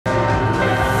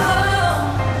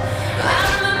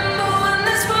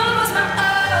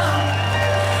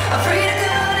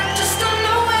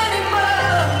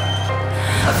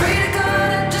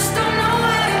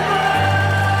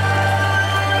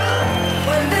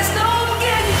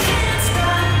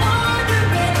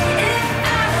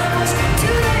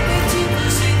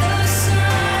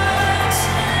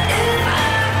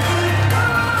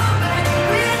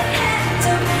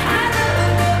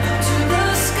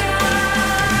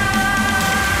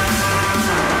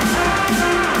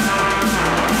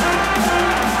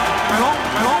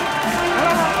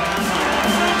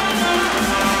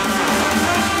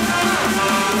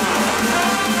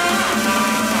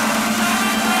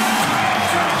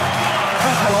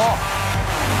龙，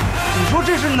你说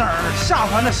这是哪儿下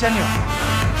凡的仙女？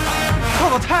可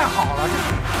可太好了，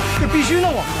这必须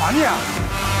弄我们团去啊！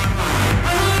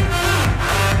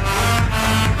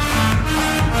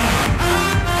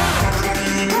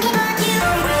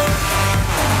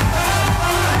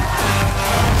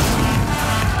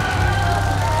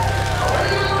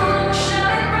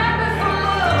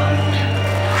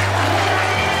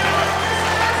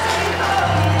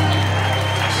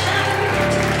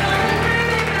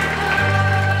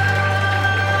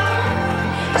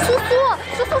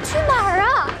 去哪儿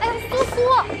啊？哎呀，苏苏，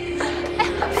哎，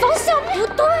方向不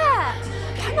对，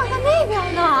团长在那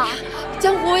边呢。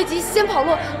江湖危急，先跑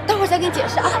路，待会儿再给你解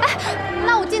释啊。哎，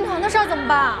那我进团的事儿怎么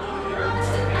办？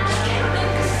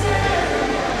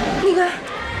那个，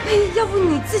哎，要不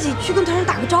你自己去跟团长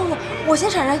打个招呼，我先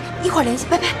闪人，一会儿联系，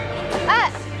拜拜。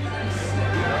哎。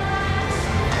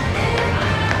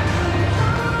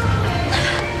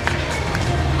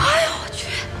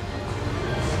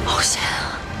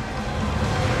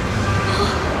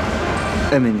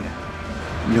 哎，美女，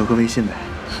留个微信呗。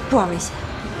不玩微信。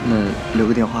那留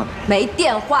个电话呗。没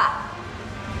电话。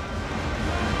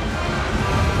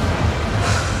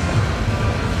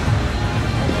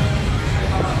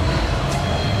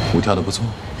舞跳得不错。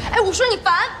哎，我说你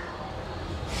烦。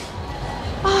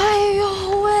哎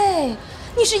呦喂，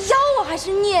你是妖我还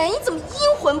是孽？你怎么阴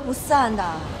魂不散的？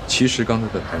其实刚才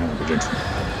在台上我就认出你了，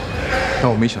但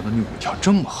我没想到你舞跳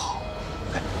这么好。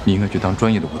哎，你应该去当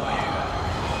专业的舞蹈演员。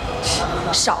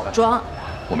 少装，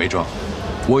我没装，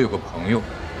我有个朋友，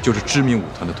就是知名舞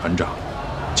团的团长，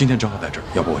今天正好在这儿，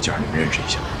要不我介绍你们认识一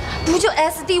下。不就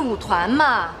SD 舞团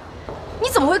吗？你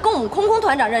怎么会跟我们空空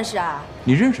团长认识啊？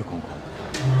你认识空空？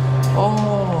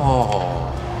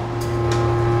哦，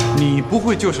你不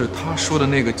会就是他说的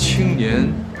那个青年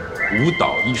舞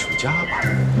蹈艺术家吧？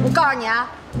我告诉你啊，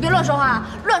你别乱说话，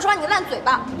乱说话你烂嘴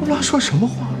巴。我乱说什么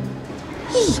话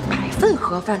？100份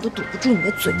盒饭都堵不住你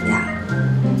的嘴呀！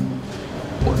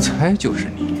 我猜就是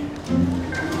你。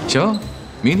行，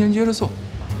明天接着送。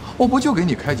我不就给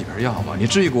你开几片药吗？你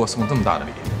至于给我送这么大的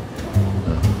礼？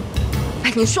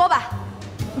哎，你说吧，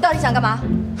你到底想干嘛？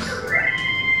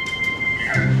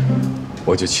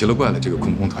我就奇了怪了，这个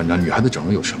空空团长，女孩子整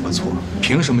容有什么错？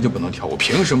凭什么就不能跳舞？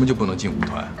凭什么就不能进舞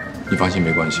团？你放心，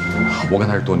没关系，我跟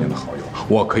他是多年的好友，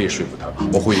我可以说服他，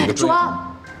我会有一个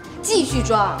装，继续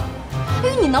装。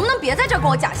哎，你能不能别在这儿跟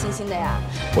我假惺惺的呀？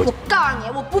我告诉你，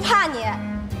我不怕你。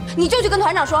 你就去跟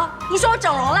团长说，你说我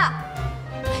整容了，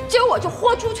结果我就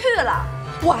豁出去了，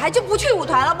我还就不去舞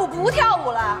团了，我不跳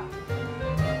舞了。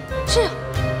是，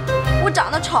我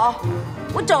长得丑，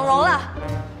我整容了，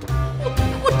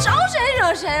我招谁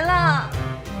惹谁了？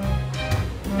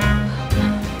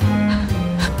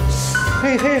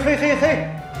嘿嘿嘿嘿嘿，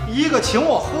一个请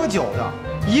我喝酒的，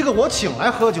一个我请来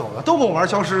喝酒的，都跟我玩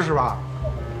消失是吧？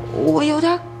我有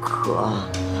点渴。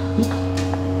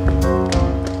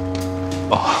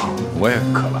 哦，我也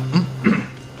渴了。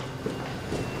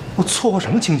我错过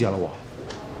什么情节了我？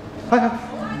哎，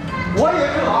我也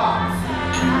渴啊！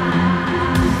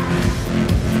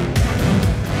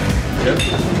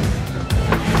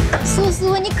苏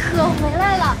苏，你可回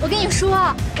来了！我跟你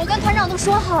说，我跟团长都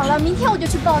说好了，明天我就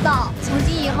去报道。从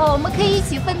今以后，我们可以一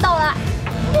起奋斗了。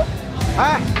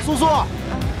哎，苏苏，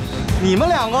你们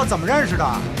两个怎么认识的？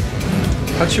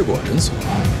他去过我诊所。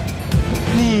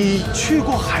 你去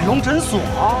过海龙诊所？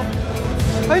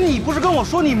哎，你不是跟我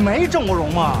说你没整过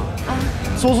容吗？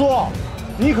苏苏，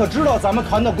你可知道咱们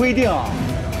团的规定？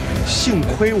幸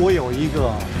亏我有一个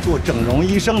做整容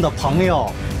医生的朋友。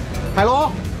海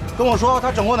龙，跟我说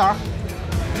他整过哪儿？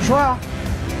说呀。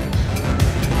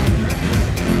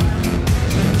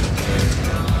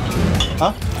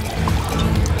啊？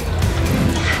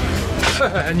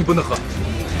哎，你不能喝。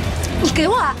你给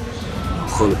我啊！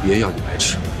喝了别要你白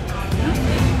吃。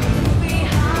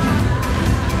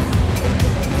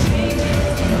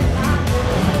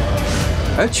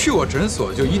 哎，去我诊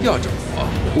所就一定要整活，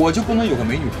我就不能有个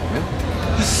美女朋友？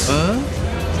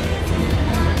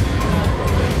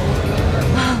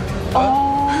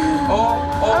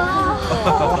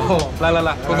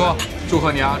来，空空，祝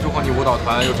贺你啊！祝贺你舞蹈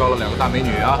团又招了2个大美女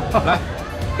啊！来，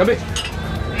干杯！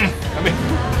干杯！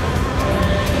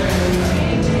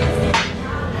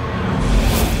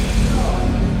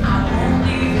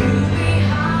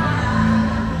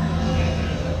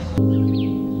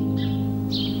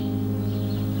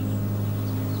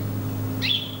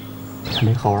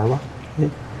那好玩吧？哎，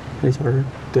那小人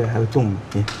对，还有粽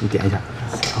子，你点一下，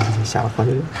然后就下了火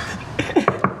腿。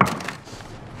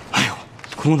哎呦，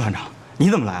空空团长，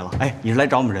你怎么来了？哎，你是来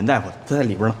找我们任大夫的，他在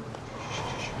里边呢。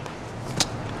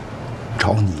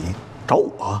找你？找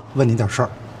我？问你点事儿。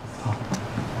啊，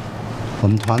我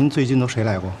们团最近都谁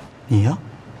来过？你呀？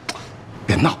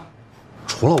别闹，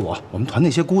除了我们团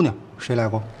那些姑娘谁来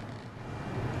过？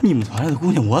你们团里的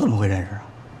姑娘我怎么会认识啊？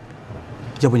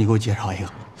要不你给我介绍一个？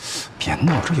别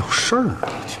闹，这有事儿啊！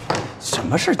什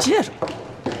么事？介绍。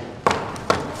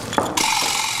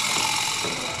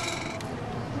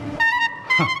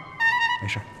哼，没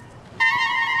事。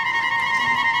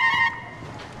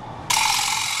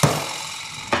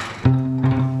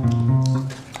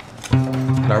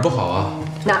哪儿不好啊？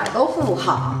哪儿都不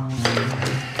好。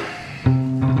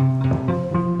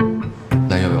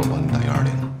那要不要我帮你打120？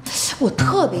我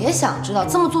特别想知道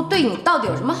这么做对你到底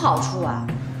有什么好处啊？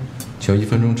需要1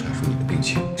分钟阐述你的病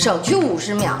情，省去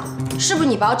50秒，是不是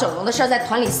你把我整容的事在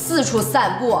团里四处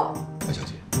散布？白小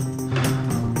姐，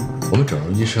我们整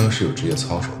容医生是有职业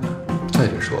操守的。再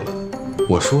者说了，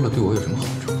我说了对我有什么好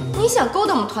处？你想勾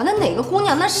搭我们团的哪个姑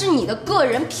娘，那是你的个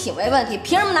人品味问题，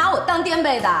凭什么拿我当垫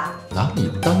背的？拿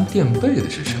你当垫背的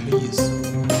是什么意思？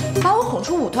把我哄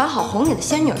出舞团，好哄你的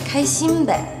仙女儿开心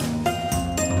呗。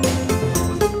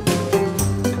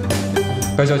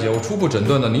白小姐，我初步诊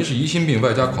断的您是疑心病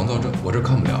外加狂躁症，我这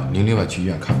看不了，您另外去医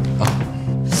院看啊。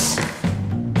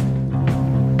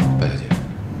白小姐，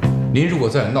您如果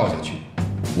再闹下去，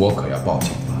我可要报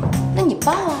警了。那你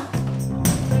报啊，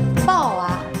报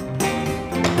啊！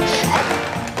哎，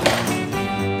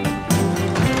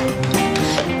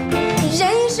任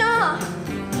医生，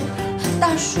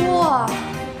大叔，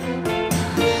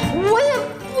我也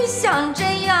不想这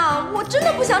样，我真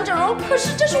的不想整容，可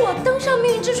是这是我登上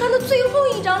命运之船的最后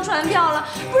一张船票了，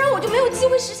不然我就没有机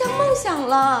会实现梦想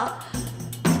了，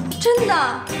真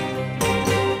的。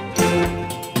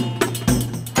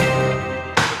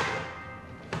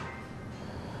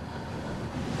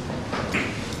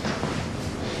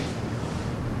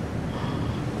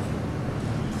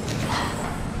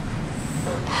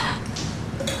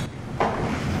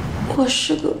我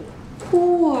是个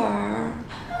孤儿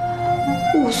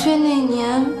，5岁那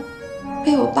年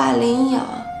被我爸领养，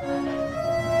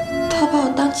他把我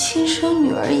当亲生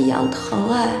女儿一样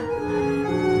疼爱。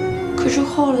可是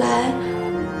后来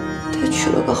他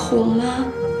娶了个后妈，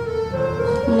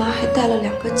后妈还带了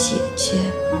2个姐姐，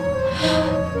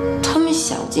他们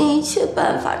想尽一切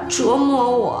办法折磨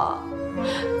我，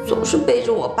总是背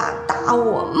着我爸打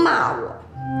我骂我。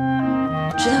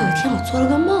直到有一天我做了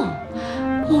个梦。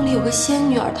梦里有个仙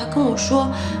女儿，她跟我说，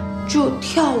只有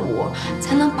跳舞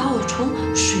才能把我从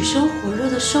水深火热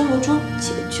的生活中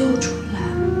解救出来。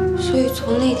所以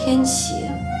从那天起，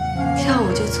跳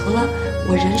舞就成了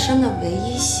我人生的唯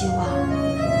一希望。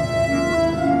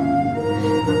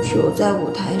只有在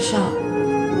舞台上，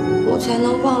我才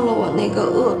能忘了我那个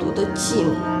恶毒的继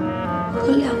母和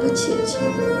2个姐姐。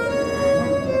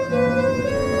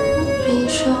任医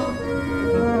生，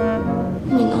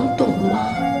你能懂吗？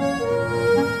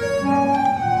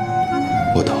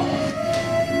我懂。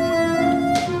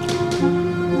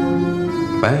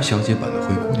白小姐版的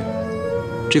灰姑娘，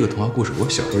这个童话故事我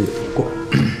小时候也读过。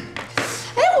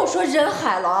哎，我说任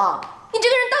海龙，你这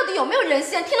个人到底有没有人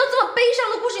性？听到这么悲伤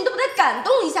的故事，你都不带感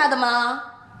动一下的吗？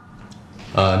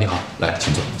你好，来，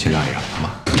请坐，请让一让，好吗？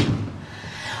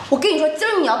我跟你说，今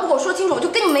儿你要不给我说清楚，我就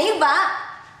跟你没完。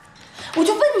我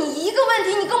就问你一个问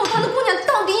题，你跟我团的姑娘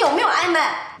到底有没有暧昧？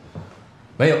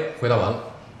没有，回答完了。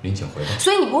您请回吧。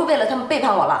所以你不会为了他们背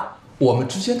叛我了？我们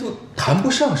之间都谈不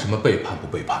上什么背叛不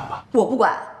背叛吧？我不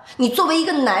管，你作为一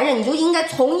个男人，你就应该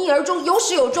从一而终，有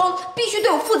始有终，必须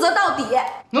对我负责到底。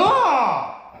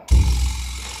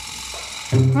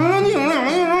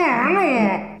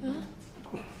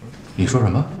你说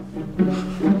什么？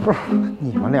不是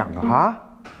你们2个啊？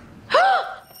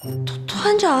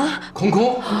团长，空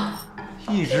空，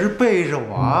一直背着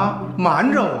我，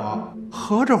瞒着我，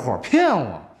合着伙骗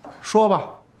我。说吧，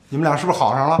你们俩是不是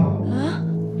好上了？啊？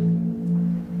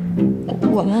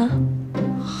我们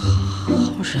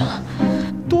好上了？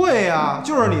对呀，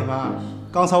就是你们。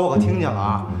刚才我可听见了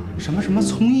啊，什么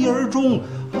从一而终，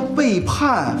背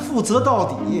叛，负责到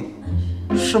底，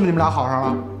是不是你们俩好上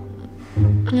了？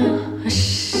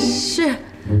是，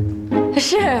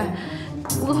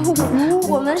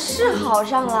我们是好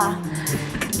上了。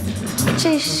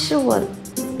这是我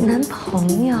男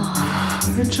朋友。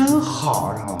还真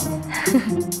好上了。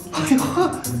哎呦呵，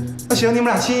那行，你们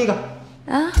俩亲一个。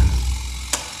啊？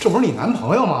这不是你男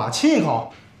朋友吗？亲一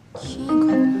口。亲一口。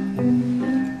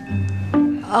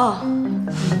哦，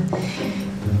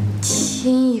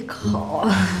亲一口。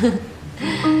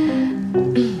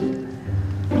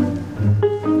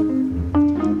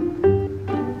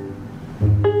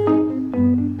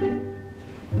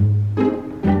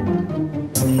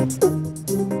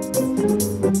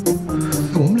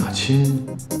我们俩亲，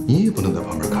你也不能在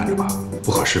旁边门看着吧，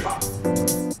不合适吧？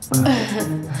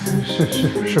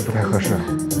是不太合适。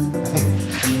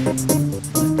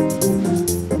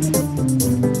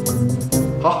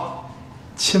好，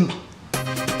亲吧。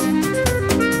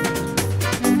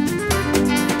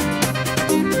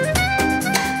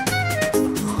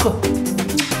呵。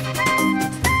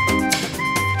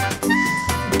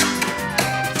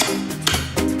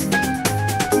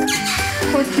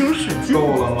我挺使劲。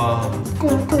够了吗？够。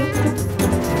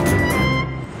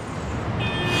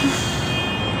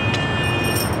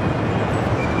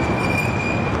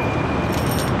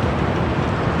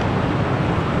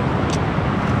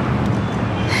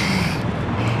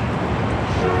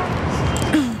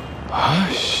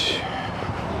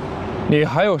你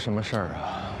还有什么事儿啊？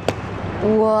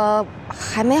我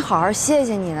还没好好谢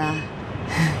谢你呢，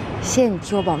谢谢你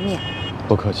替我保密。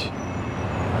不客气，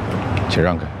请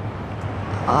让开。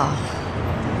啊，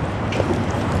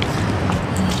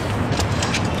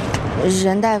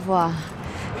任大夫啊，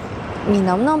你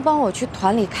能不能帮我去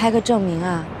团里开个证明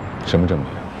啊？什么证明？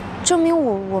证明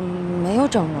我没有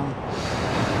整容。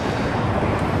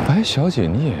白小姐，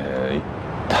你也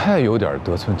太有点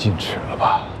得寸进尺了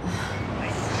吧？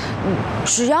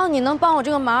只要你能帮我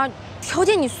这个忙，条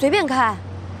件你随便开。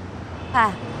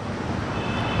哎，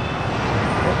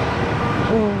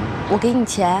我给你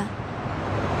钱，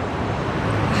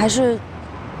还是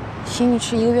请你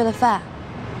吃1个月的饭，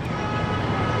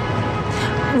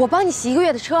我帮你洗1个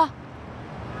月的车。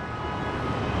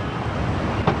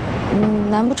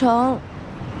难不成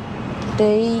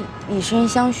得以身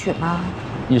相许吗？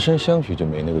以身相许就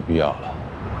没那个必要了。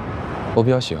我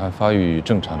比较喜欢发育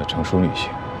正常的成熟女性。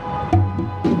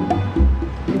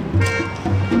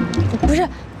不是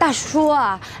大叔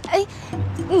啊，哎，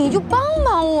你就帮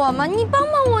帮我嘛！你帮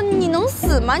帮我，你能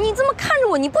死吗？你这么看着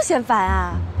我，你不嫌烦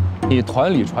啊？你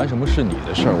团里传什么是你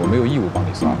的事儿，我没有义务帮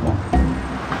你撒谎。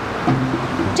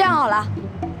这样好了，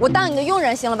我当你的佣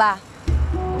人行了吧？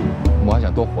我还想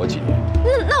多活几年。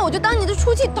那我就当你的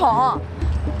出气筒。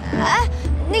哎，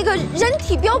那个人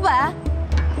体标本，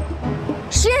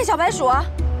实验小白鼠，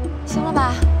行了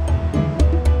吧？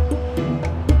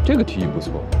这个提议不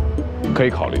错，可以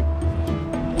考虑。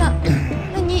那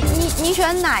你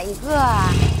选哪一个啊？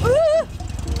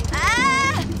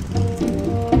哎，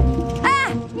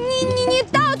你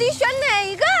到底选哪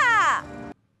一个啊？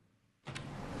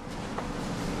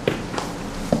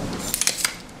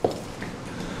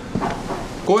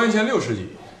公元前6世纪，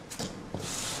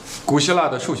古希腊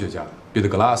的数学家毕达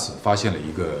哥拉斯发现了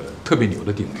一个特别牛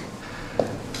的定律，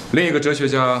另一个哲学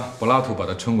家柏拉图把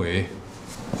它称为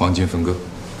黄金分割。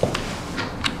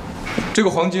这个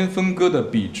黄金分割的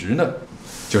比值呢，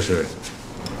就是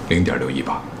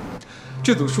0.618。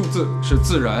这组数字是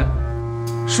自然、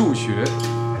数学、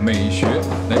美学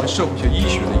乃至社会学、医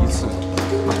学的一次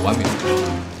完美复制。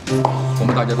我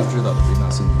们大家都知道的维纳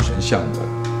斯女神像的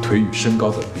腿与身高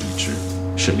的比值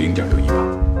是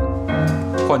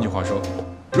0.618。换句话说，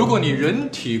如果你人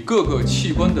体各个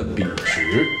器官的比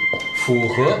值符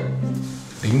合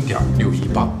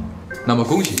0.618，那么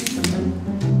恭喜你，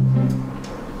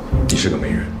你是个美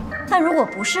人。那如果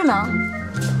不是呢？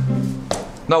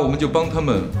那我们就帮他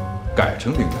们改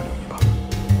成0.618。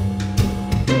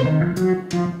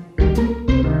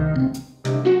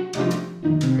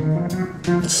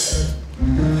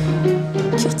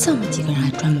就这么几个人还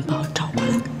专门把我找过来，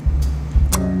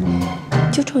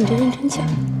就冲你这认真劲儿，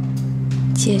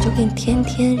姐就给你天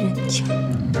天认亲。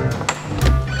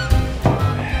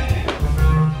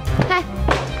嗨，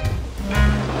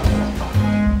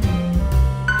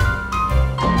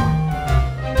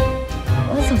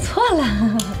我走错了。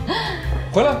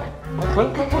回来，回来，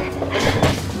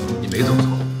你没走错。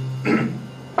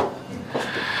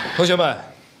同学们，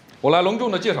我来隆重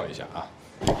的介绍一下啊，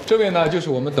这位呢就是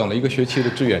我们等了1个学期的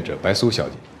志愿者白苏小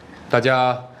姐，大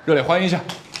家热烈欢迎一下。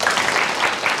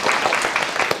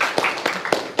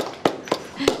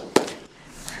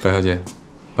白小姐，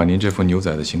把您这副牛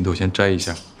仔的行头先摘一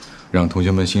下，让同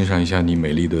学们欣赏一下你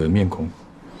美丽的面孔。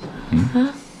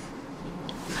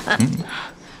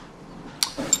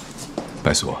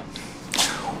白苏，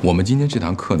我们今天这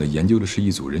堂课呢，研究的是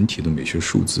一组人体的美学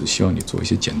数字，希望你做一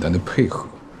些简单的配合。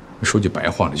说句白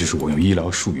话呢，就是我用医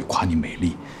疗术语夸你美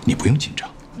丽，你不用紧张。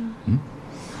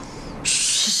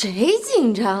谁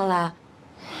紧张了？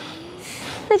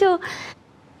那就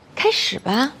开始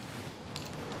吧。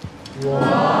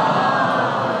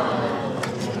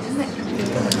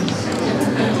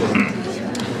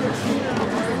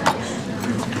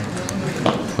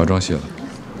化妆卸了。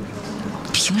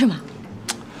凭什么？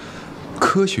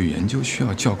科学研究需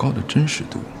要较高的真实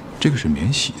度，这个是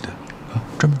免洗的啊，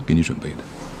专门给你准备的。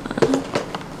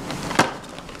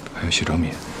还有卸妆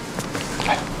棉。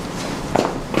来。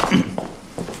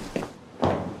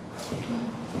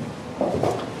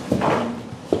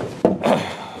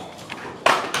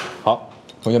好，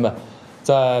同学们，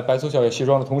在白素小姐卸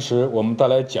妆的同时，我们再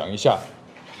来讲一下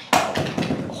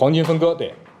黄金分割。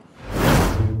对。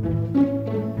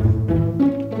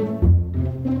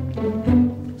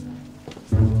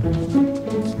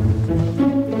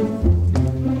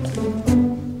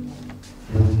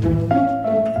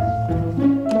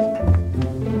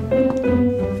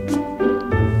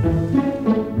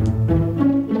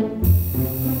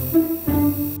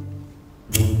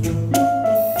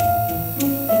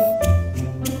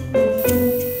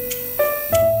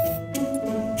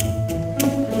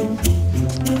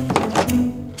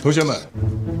 同学们，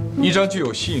一张具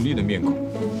有吸引力的面孔，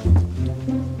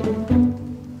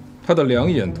它的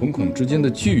两眼瞳孔之间的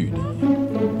距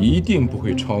离一定不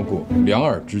会超过两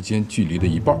耳之间距离的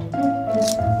一半。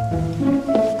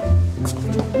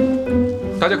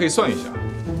大家可以算一下，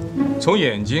从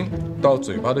眼睛到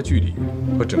嘴巴的距离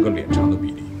和整个脸长的比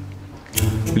例，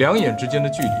两眼之间的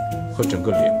距离和整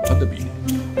个脸宽的比例，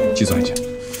计算一下。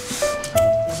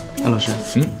那老师，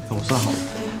我算好了。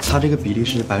 它这个比例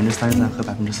是33%和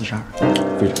42%，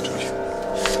非常正确。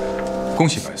恭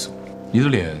喜白素，你的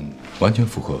脸完全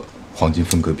符合黄金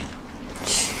分割比。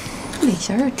脸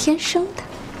型是天生的。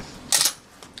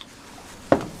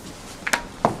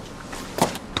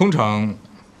通常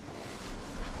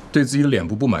对自己的脸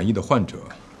部不满意的患者，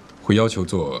会要求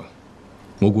做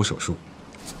磨骨手术，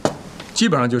基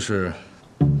本上就是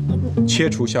切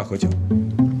除下颌角，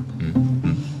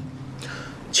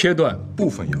切断部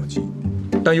分咬肌。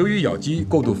 但由于咬肌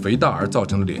过度肥大而造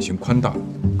成的脸型宽大，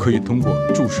可以通过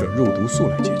注射肉毒素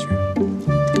来解决。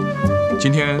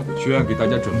今天学院给大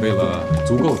家准备了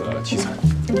足够的器材，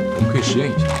我们可以实验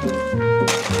一下。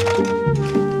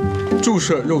注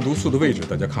射肉毒素的位置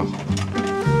大家看好了，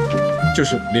这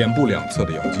是脸部两侧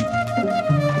的咬肌，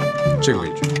这个位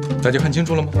置大家看清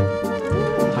楚了吗？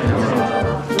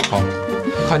好，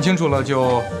看清楚了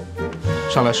就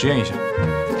上来实验一下。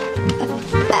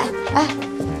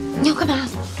你要干嘛？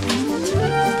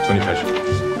从你开始。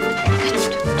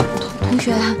同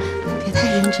学，别太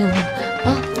认真了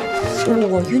啊！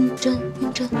我晕针，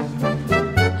晕针。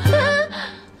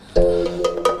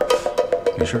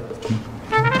没事，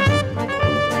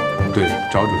对，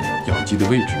找准咬肌的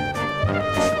位置。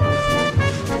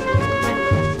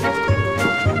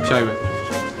下一位。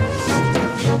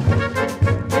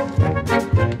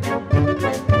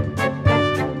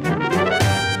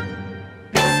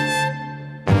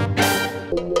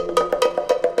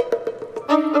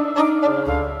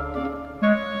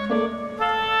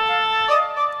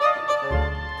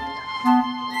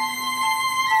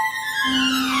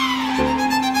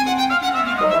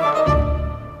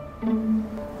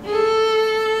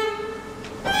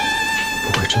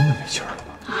 真的没劲儿了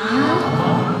吧？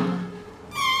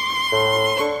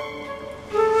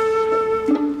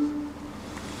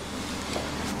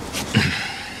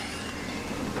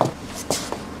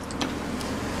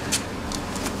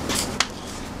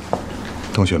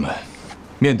同学们，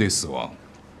面对死亡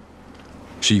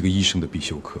是一个医生的必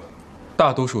修课。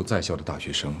大多数在校的大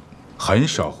学生很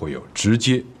少会有直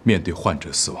接面对患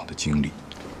者死亡的经历。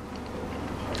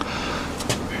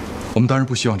我们当然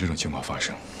不希望这种情况发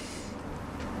生。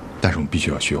 但是我们必须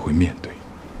要学会面对，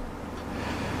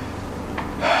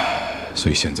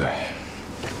所以现在，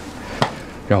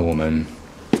让我们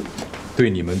对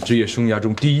你们职业生涯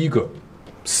中第一个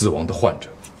死亡的患者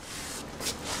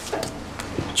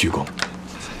鞠躬。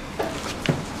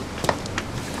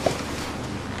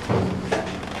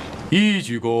一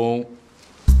鞠躬，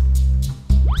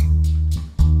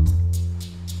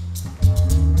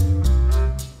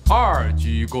二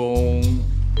鞠躬。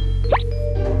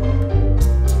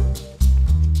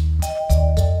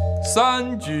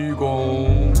 三鞠躬，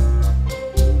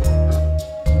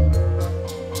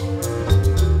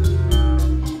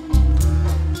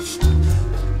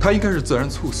他应该是自然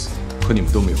猝死，和你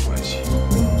们都没有关系。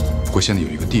不过现在有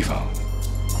一个地方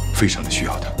非常的需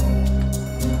要他。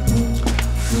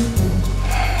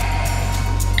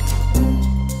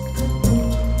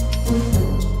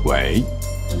喂，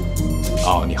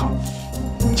哦，你好，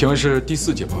请问是第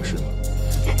4届考试吗？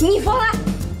你疯了！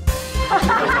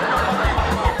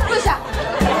坐下，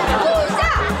坐下。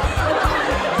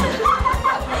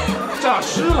诈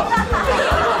尸了！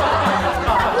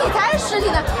你才是尸体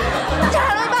呢！这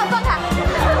还能把我放开？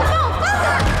把我放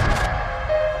开！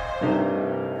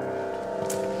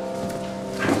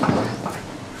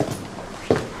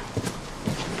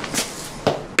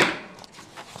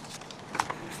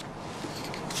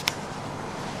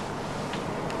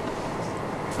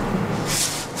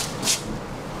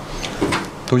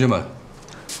同学们，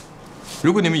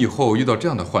如果你们以后遇到这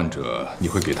样的患者，你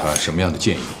会给他什么样的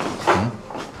建议？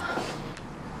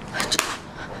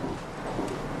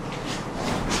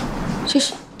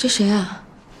这谁啊？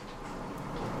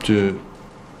这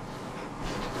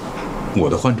我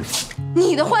的患者。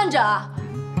你的患者？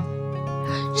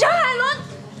任海伦。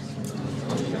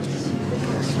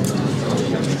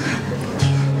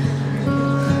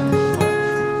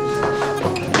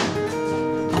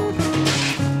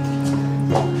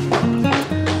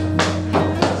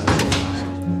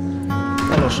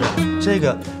 老师，这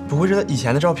个不会是他以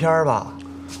前的照片吧？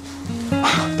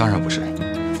当然不是，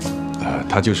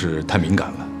他就是太敏感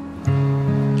了。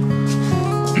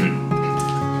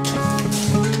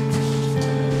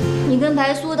你跟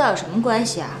白苏倒有什么关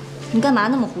系啊？你干嘛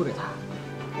那么护着他？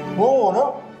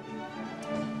我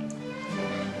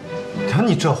这，看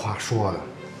你这话说的，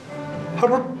他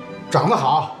不是长得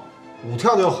好，舞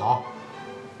跳的又好，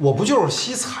我不就是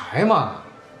惜才吗？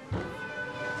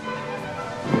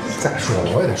再说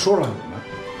了，我也得说说你们，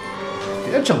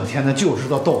别整天的就知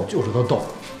道斗，就知道斗。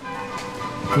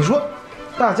你说，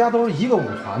大家都是一个舞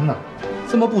团的，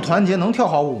这么不团结，能跳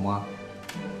好舞吗？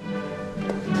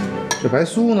这白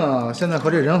苏呢，现在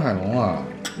和这任海龙啊，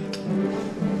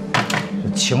这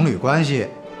情侣关系，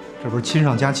这不是亲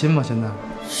上加亲吗？现在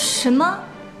什么？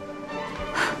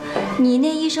你那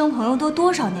医生朋友都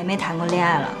多少年没谈过恋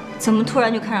爱了，怎么突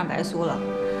然就看上白苏了？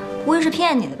不会是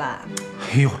骗你的吧？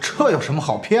 哎呦，这有什么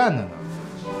好骗的呢？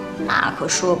那可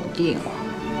说不定，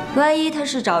万一他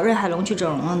是找任海龙去整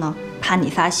容了呢？怕你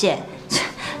发现，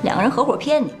两个人合伙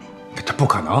骗你呗？这不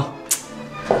可能，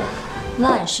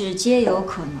万事皆有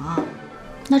可能。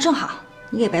那正好，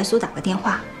你给白苏打个电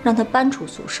话，让他搬出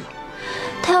宿舍。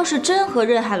他要是真和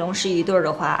任海龙是一对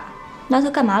的话，那他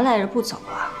干嘛赖着不走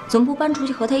啊？怎么不搬出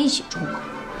去和他一起住呢？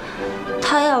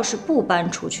他要是不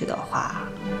搬出去的话，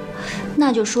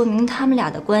 那就说明他们俩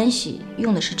的关系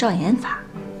用的是障眼法，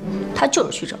他就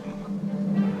是去整容了。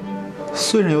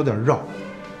虽然有点绕，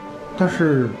但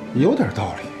是有点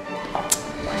道理。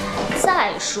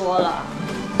再说了，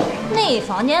那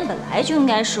房间本来就应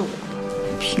该是我的，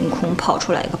凭空跑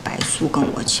出来一个白苏跟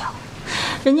我抢，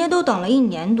人家都等了1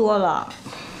年多了。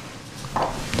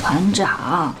团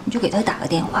长，你就给他打个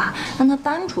电话，让他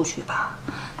搬出去吧。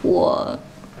我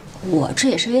这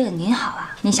也是为了您好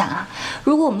啊！你想啊，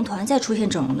如果我们团再出现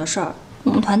整容的事儿，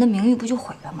我们团的名誉不就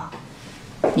毁了吗？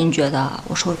您觉得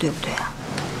我说的对不对啊？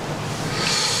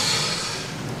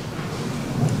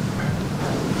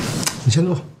你先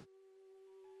坐。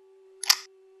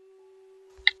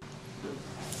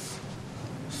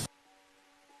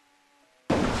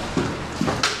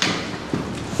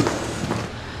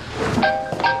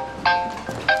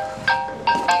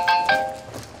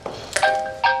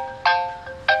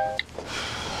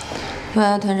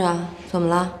喂，团长，怎么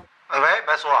了？喂，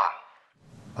白苏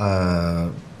啊。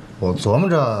我琢磨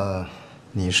着，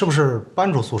你是不是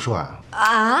搬出宿舍呀？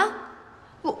啊？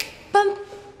我搬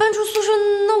出宿舍，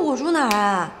那我住哪儿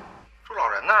啊？住老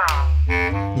人那儿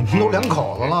啊。你们都2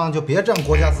口子了，就别占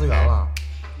国家资源了。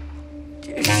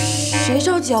谁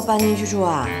着急要搬进去住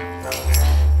啊？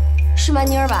是曼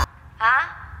妮儿吧？啊？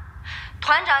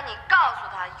团长，你告诉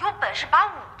他，有本事把舞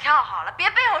跳好了，别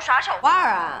背后耍手腕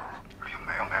啊！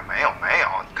 没有，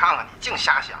你看看你净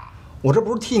瞎想。我这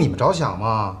不是替你们着想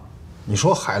吗？你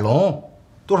说海龙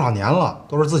多少年了，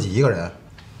都是自己一个人，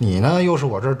你呢又是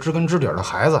我这知根知底的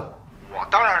孩子，我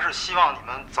当然是希望你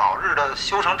们早日的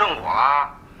修成正果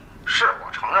啦。是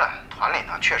我承认团里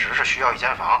呢确实是需要一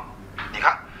间房，你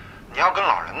看你要跟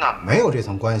老人呢没有这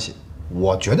层关系，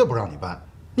我绝对不让你搬。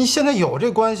你现在有这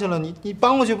关系了，你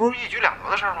搬过去不是一举两得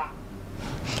的事吗？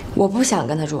我不想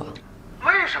跟他住。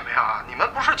为什么呀？你们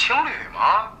不是情侣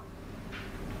吗？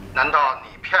难道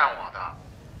你骗我的？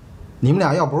你们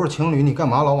俩要不是情侣，你干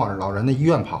嘛老往老人的医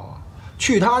院跑啊？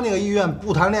去他那个医院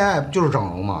不谈恋爱不就是整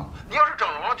容吗？你要是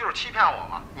整容了，就是欺骗我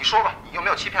吗？你说吧，你有没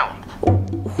有欺骗我？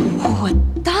我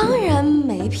当然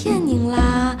没骗您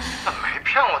啦。那没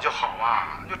骗我就好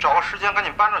嘛，就找个时间赶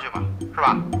紧搬出去吧，是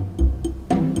吧？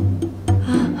啊，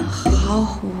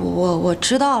好，我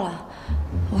知道了，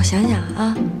我想想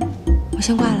啊，我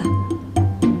先挂了。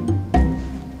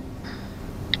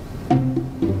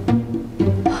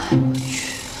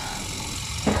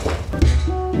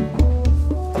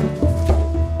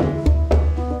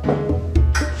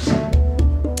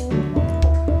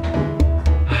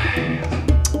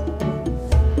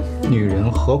 女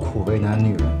人何苦为难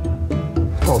女人呢？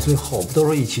到最后不都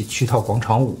是一起去跳广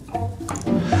场舞吗？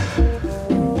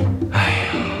哎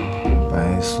呀，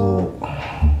白苏、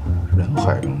任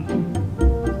海龙，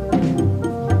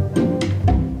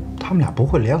他们俩不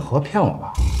会联合骗我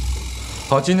吧？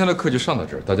好，今天的课就上到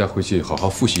这儿，大家回去好好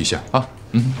复习一下啊。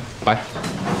拜。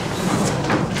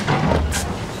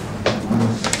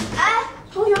哎，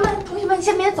同学们，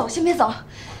先别走，先别走。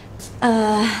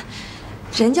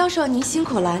任教授您辛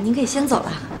苦了，您可以先走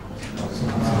了。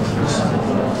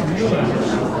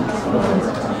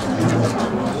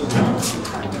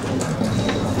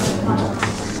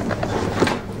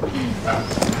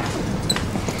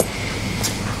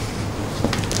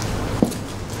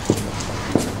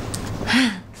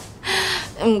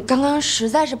刚刚实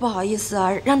在是不好意思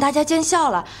啊，让大家见笑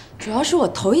了。主要是我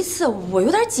头一次，我有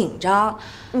点紧张。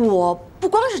我不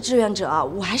光是志愿者，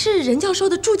我还是任教授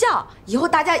的助教。以后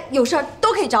大家有事儿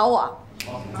都可以找我。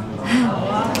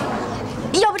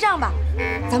要不这样吧，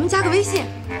咱们加个微信。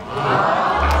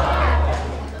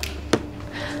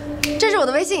这是我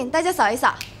的微信，大家扫一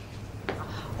扫。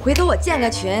回头我建个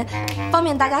群，方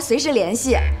便大家随时联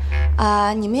系。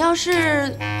你们要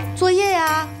是作业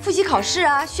呀、复习考试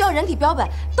啊，需要人体标本，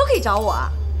都可以找我。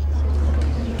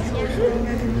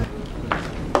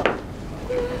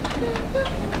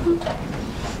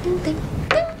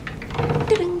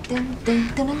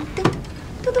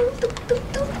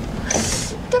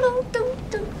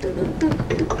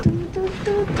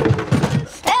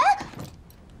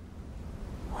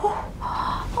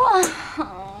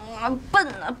笨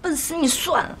啊，笨死你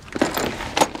算了。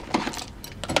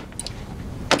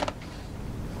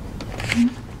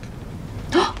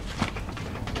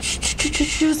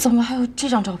这怎么还有这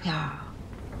张照片啊？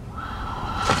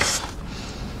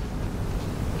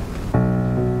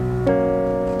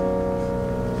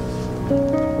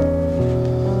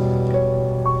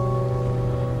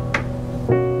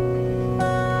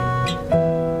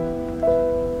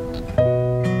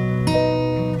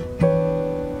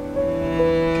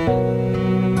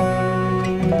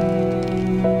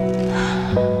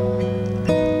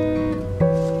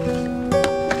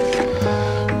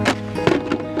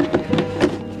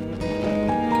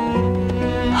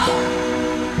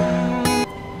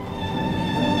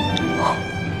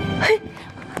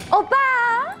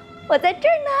我在这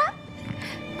儿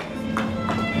呢，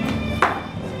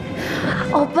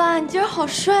欧巴，你今儿好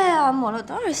帅啊，抹了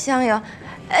多少香油？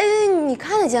哎，你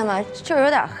看得见吗？这儿有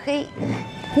点黑。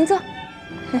您坐。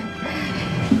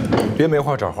别没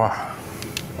话找话，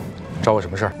找我什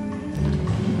么事儿？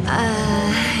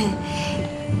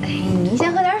您先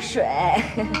喝点水。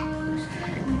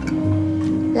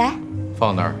来，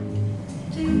放那儿。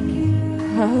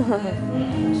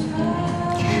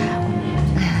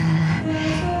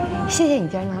谢谢你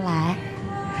今儿能来，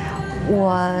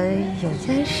我有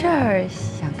件事儿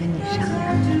想跟你商量。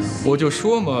我就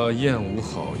说嘛，燕无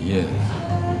好燕，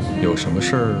有什么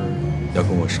事儿要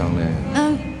跟我商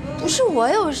量？不是我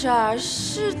有事儿，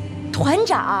是团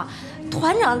长，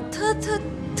他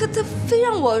非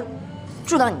让我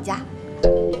住到你家，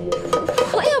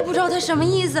我也不知道他什么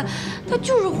意思，他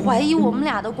就是怀疑我们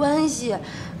俩的关系。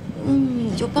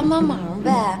你就帮帮忙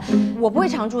呗，我不会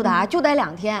常住的啊，就待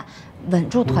2天。稳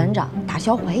住团长，打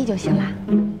消怀疑就行了。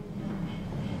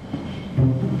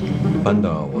搬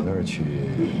到我那儿去，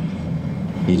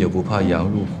你就不怕羊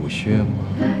入虎穴吗？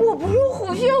我不入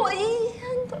虎穴，我一天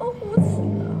都虎死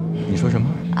了。你说什么？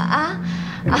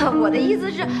我的意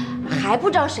思是，还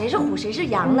不知道谁是虎谁是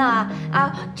羊呢。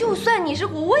就算你是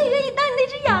虎，我也愿意当你那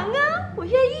只羊啊！我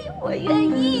愿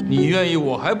意。你愿意，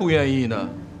我还不愿意呢。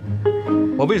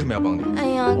我为什么要帮你？哎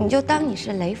呀，你就当你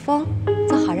是雷锋，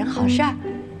做好人好事儿。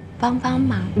帮帮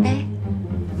忙呗！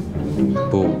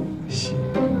不行。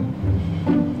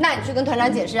那你去跟团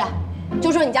长解释，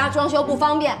就说你家装修不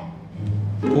方便。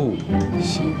不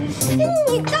行。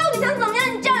你到底想怎么样？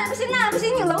你这样也不行，那也不行，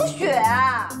你冷血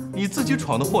啊！你自己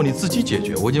闯的祸你自己解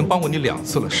决，我已经帮过你2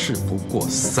次了，事不过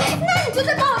3。那你就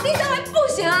再帮我第3回不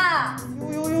行啊？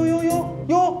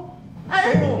哟！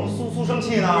谁惹我们苏苏生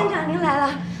气呢？团长您来了。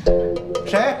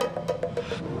谁？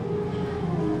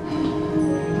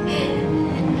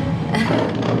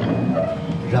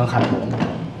任海龙，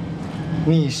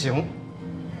你行，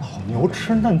老牛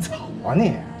吃嫩草啊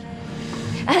你！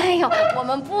哎呦，我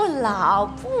们不老，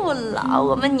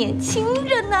我们年轻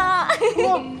着呢。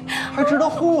还知道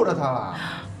护着他了。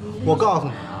我告诉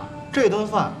你啊，这顿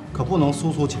饭可不能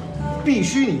苏苏请，必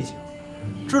须你请。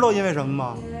知道因为什么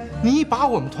吗？你把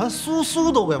我们团苏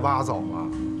苏都给挖走了。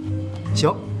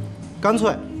行，干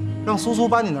脆让苏苏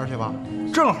搬你那儿去吧，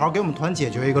正好给我们团解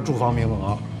决一个住房名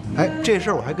额。哎，这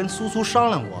事儿我还跟苏苏商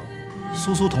量过，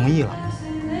苏同意了。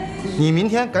你明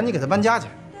天赶紧给他搬家去。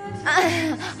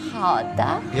好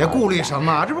的。别顾虑什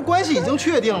么，这不关系已经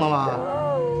确定了吗？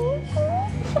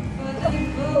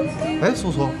哎，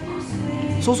苏苏，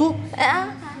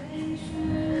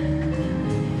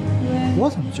我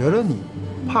怎么觉得你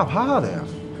怕的呀？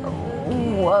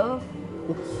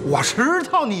我知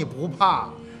道你不怕，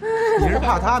你是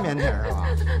怕他腼腆是吧？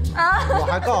我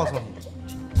还告诉你，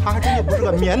他还真就不是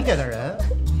个腼腆的人。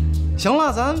行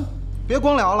了，咱别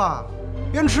光聊了，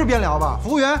边吃边聊吧。服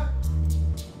务员，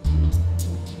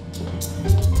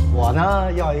我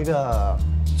呢要一个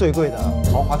最贵的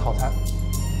豪华套餐，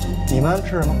你们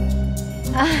吃什么？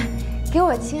啊，给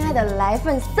我亲爱的来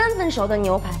份3分熟的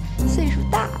牛排，岁数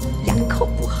大，牙口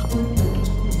不好。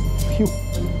哟，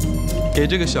给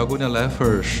这个小姑娘来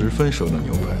份10分熟的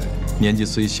牛排，年纪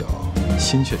虽小，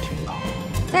心却挺老。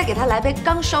再给她来杯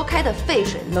刚烧开的沸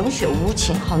水，冷血无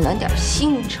情，好暖点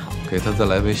心肠。给她再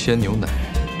来杯鲜牛奶，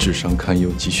智商堪忧，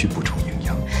急需补充营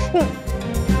养。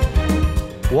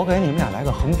我给你们俩来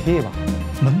个横批吧，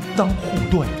门当户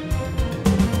对。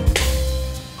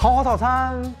豪华套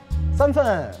餐3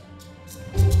份。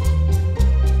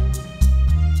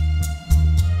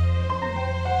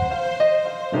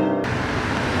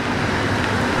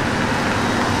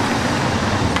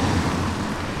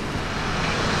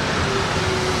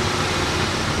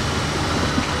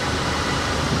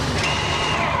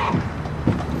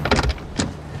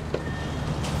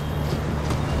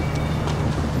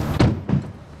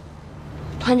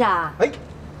团长，哎，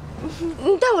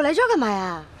你带我来这儿干嘛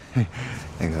呀？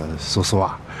那个苏苏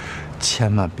啊，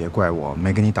千万别怪我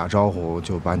没跟你打招呼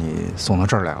就把你送到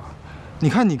这儿来了。你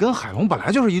看你跟海龙本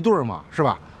来就是一对儿嘛，是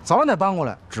吧？早晚得搬过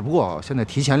来，只不过现在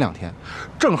提前2天，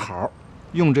正好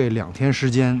用这2天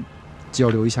时间交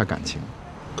流一下感情。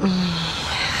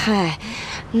嗨，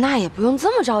那也不用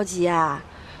这么着急啊，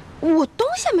我东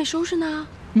西还没收拾呢。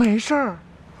没事儿，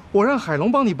我让海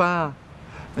龙帮你搬啊。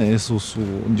哎，苏苏，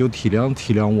你就体谅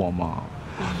体谅我嘛。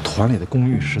团里的公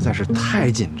寓实在是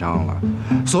太紧张了，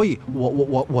所以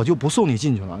我就不送你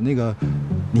进去了。那个，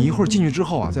你一会儿进去之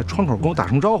后啊，在窗口跟我打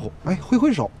声招呼，哎，挥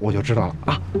挥手，我就知道了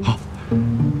啊。好，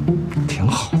挺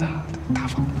好的，大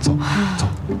方，走走。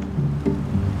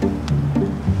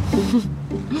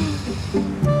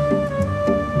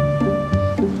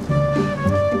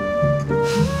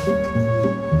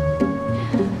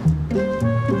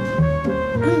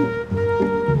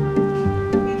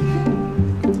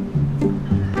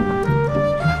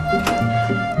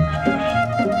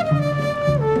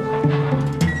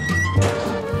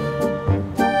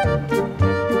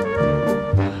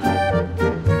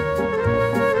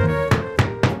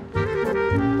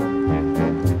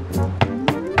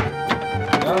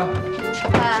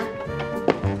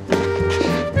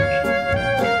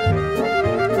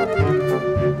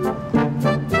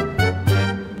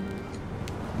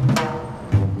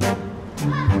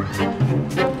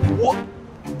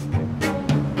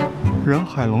人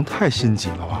海龙太心急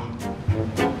了吧？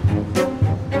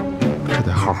这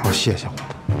得好好谢谢我。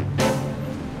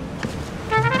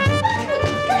干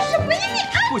什么呀你？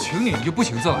不请你就不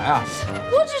请自来啊！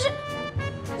我只是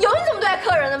有你这么对待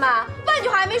客人的吗？半句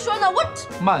话还没说呢，我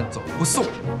慢走不送。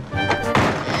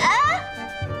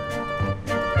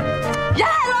任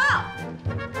海龙，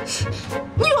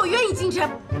你以为我愿意进这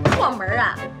破门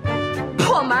啊？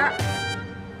破门！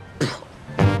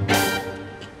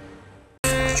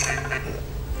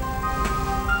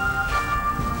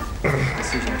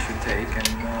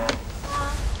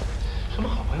什么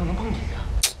好朋友能帮你呀？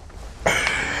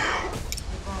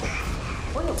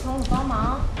我有朋友帮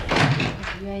忙，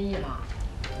你不愿意了？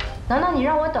难道你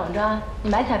让我等着你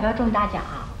买彩票中大奖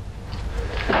啊？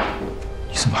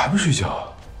你怎么还不睡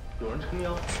觉？有人撑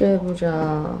腰。睡不着。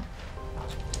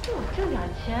就我挣点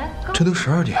钱，这都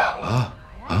12点了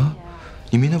啊！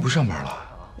你明天不上班了？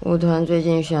舞团最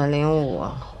近选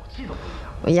05，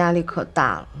我压力可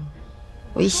大了。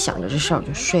我一想着这事儿我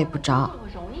就睡不着。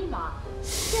容易吗？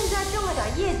现在挣了点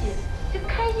业绩，就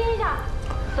开心一下，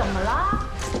怎么了？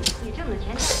你挣的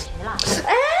钱给谁了？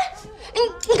哎，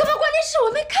你干嘛关电视？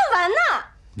我没看完呢。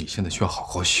你现在需要好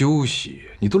好休息，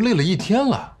你都累了1天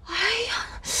了。哎呀，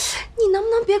你能不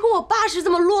能别跟我爸是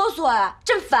这么啰嗦啊？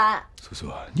真烦。苏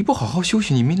苏，你不好好休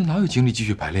息，你明天哪有精力继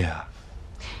续排练啊？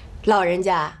老人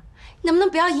家，能不能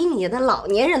不要以你的老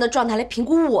年人的状态来评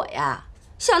估我呀？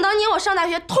想当年我上大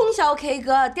学通宵 K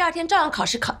歌，第2天照样考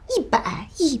试考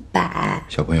100。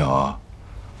小朋友啊，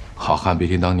好汉别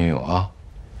提当年勇啊！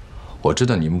我知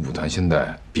道你们舞团现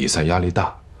在比赛压力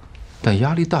大，但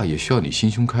压力大也需要你心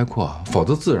胸开阔啊，否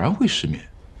则自然会失眠。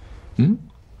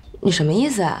你什么意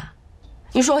思啊？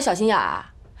你说我小心眼儿？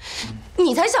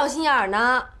你才小心眼儿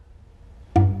呢！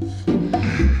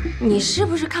你是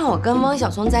不是看我跟汪小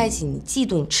松在一起，你嫉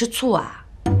妒你吃醋啊？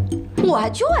我还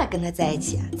就爱跟他在一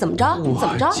起，怎么着？怎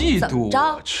么着？嫉怎么妒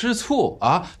着？吃醋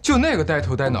啊！就那个呆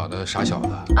头呆脑的傻小子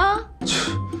啊！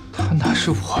他哪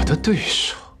是我的对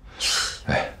手？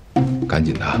哎，赶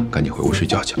紧的，赶紧回屋睡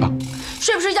觉去啊！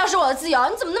睡不睡觉是我的自由，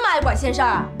你怎么那么爱管闲事儿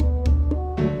啊？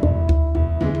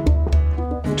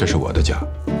这是我的家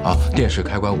啊，电视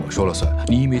开关我说了算，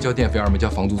你一没交电费，二没交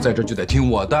房租，在这就得听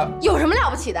我的。有什么了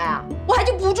不起的呀？我还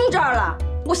就不住这儿了，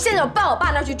我现在要搬我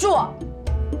爸那儿去住。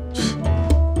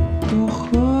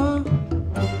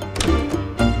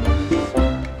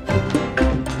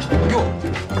哟，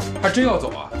还真要走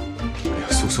啊？哎呀，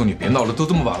苏苏，你别闹了，都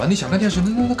这么晚了，你想看电视，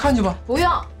那看去吧。不用，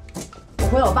我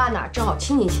回我爸那儿正好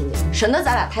亲近亲近，省得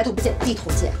咱俩抬头不见低头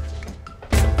见。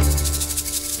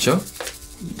行，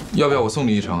要不要我送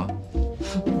你一程啊？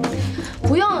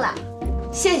不用了，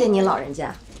谢谢你老人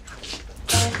家。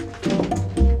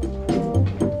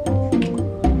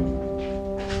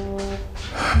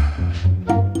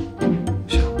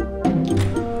行，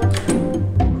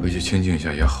回去清静一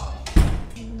下也好。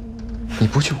你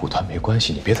不去舞团没关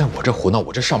系，你别在我这胡闹，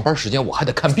我这上班时间我还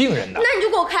得看病人呢。那你就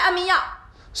给我开安眠药。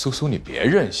苏苏，你别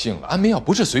任性了，安眠药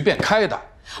不是随便开的。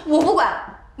我不管，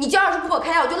你就要是不给我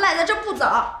开药，我就赖在这不走。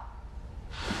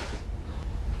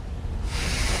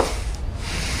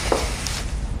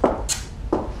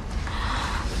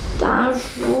大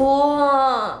叔，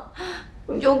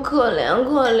你就可怜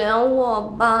可怜我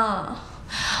吧。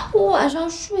我晚上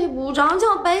睡不着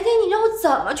觉，白天你让我怎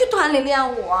么去团里练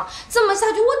舞？这么下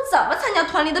去，我怎么参加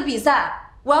团里的比赛？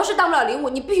我要是当不了领舞，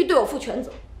你必须对我负全责。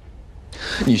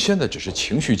你现在只是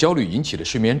情绪焦虑引起的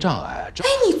睡眠障碍。哎，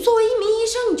你作为一名医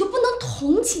生，你就不能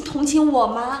同情同情我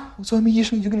吗？我作为一名医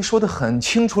生已经跟你说得很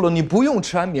清楚了，你不用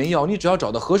吃安眠药，你只要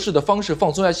找到合适的方式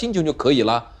放松下心情就可以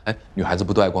了。哎，女孩子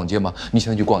不都爱逛街吗？你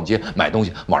现在去逛街买东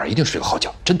西，晚上一定睡个好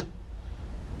觉，真的。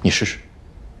你试试。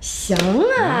行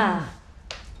啊，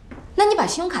那你把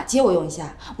信用卡借我用一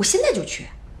下，我现在就去。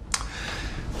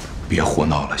别胡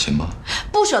闹了，行吗？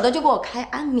不舍得就给我开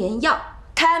安眠药，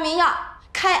开安眠药，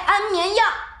开安眠药。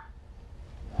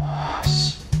啊，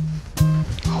行，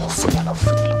我服你了，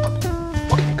服你了，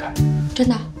我给你开。真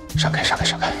的？闪开，闪开，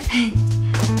闪开。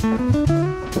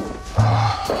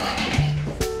啊，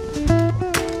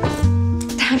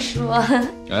大叔。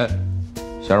哎，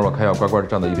想让我开药，乖乖的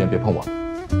站在一边，别碰我。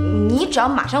你只要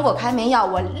马上给我开安眠药，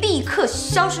我立刻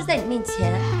消失在你面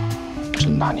前。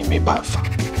真拿你没办法。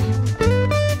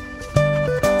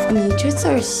你这字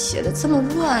儿写的这么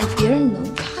乱，别人能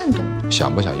看懂吗？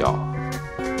想不想要？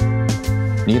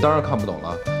你当然看不懂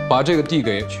了，把这个递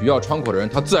给取药窗口的人，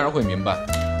他自然会明白。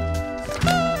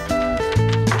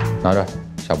拿着，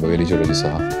下不为例就这意思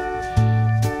啊。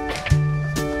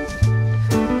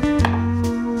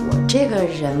我这个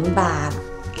人吧，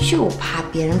就怕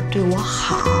别人对我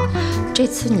好。这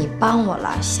次你帮我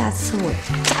了，下次我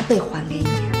加倍还给你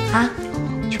啊！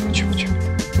去吧，去吧，去吧。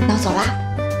那我走啦。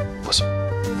不送。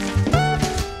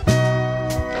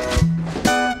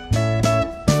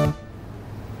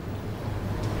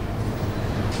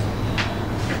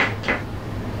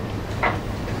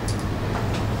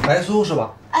白苏是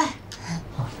吧？哎，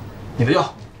你的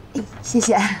药。谢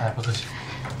谢。哎，不客气。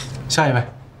下一位。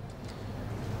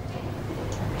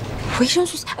维生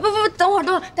素 C， 不，等会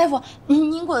儿，大夫，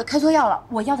您给我开错药了，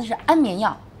我要的是安眠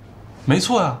药。没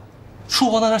错呀，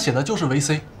处方那上写的就是维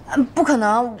C。不可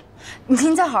能，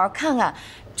您再好好看看，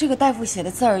这个大夫写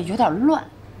的字儿有点乱。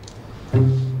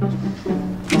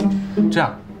这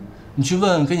样，你去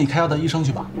问给你开药的医生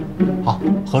去吧。好，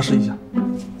核实一下。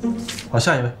好，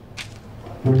下一位。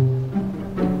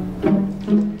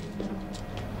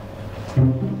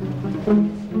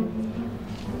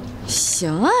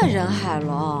行啊，任海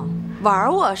龙，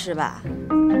玩我是吧？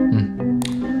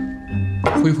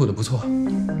恢复的不错，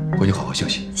回去好好休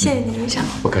息。谢谢您，医生。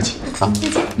不客气啊，再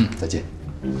见。再见。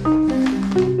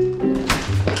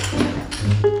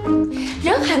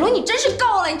任海龙，你真是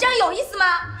够了，你这样有意思吗？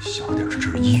小点声，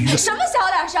这是医院。什么小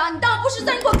点声？你当我不识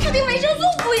字？你给我开瓶维生素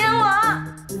敷衍我。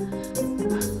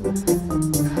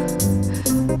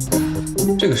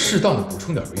这个适当的补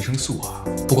充点维生素啊，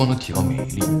不光能提高免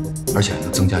疫力，而且还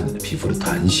能增加你的皮肤的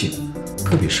弹性，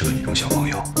特别适合你这种小朋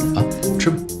友啊！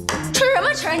吃吧。吃什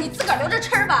么吃？你自个儿留着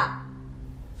吃吧。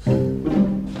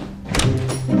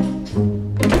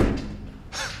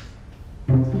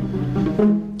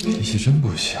脾气真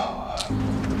不小啊！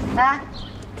来，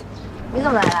你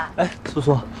怎么来了？哎，苏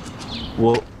苏，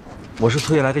我是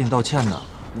特意来给你道歉的，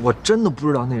我真的不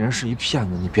知道那人是一骗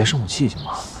子，你别生我气行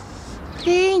吗？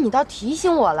嘿，你倒提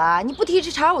醒我了，你不提这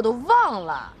茬我都忘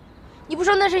了。你不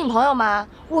说那是你朋友吗？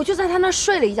我就在他那儿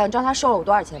睡了一觉，你知道他收了我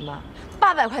多少钱吗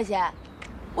？800块钱，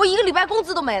我1个礼拜工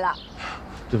资都没了。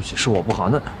对不起，是我不好，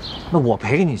那我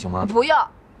赔给你行吗？不用，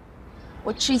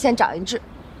我吃一堑长一智，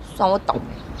算我倒霉。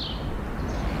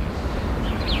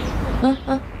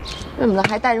为什么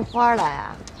还带着花来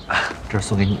啊？这是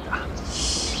送给你的。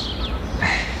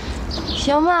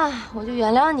行吧，我就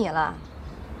原谅你了，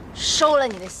收了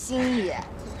你的心意。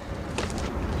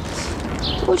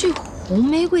不过这红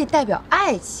玫瑰代表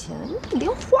爱情，你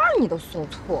连花你都送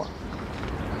错。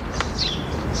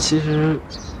其实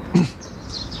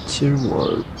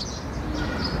我，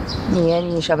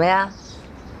你什么呀？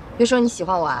别说你喜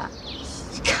欢我啊！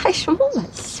开什么玩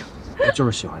笑？我就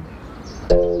是喜欢你。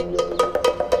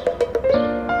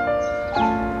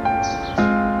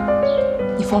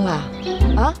你疯了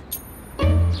啊？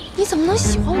你怎么能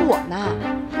喜欢我呢？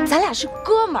咱俩是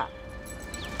哥们儿，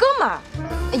哥们儿。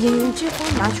哎呀，你这花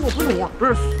拿去，我不准要。不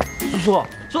是，苏，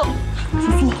你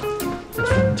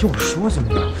听我说行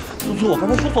不行？苏，我刚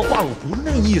才说错话了，我不是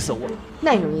那意思，我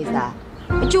那什么意思啊？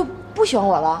就不喜欢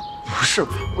我了？不是，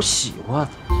我喜欢，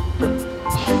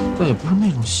但也不是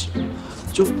那种喜欢，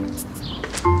就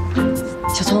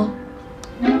小聪，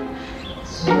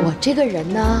我这个人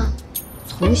呢，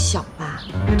从小吧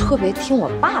特别听我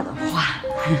爸的话。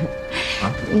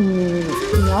你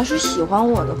要是喜欢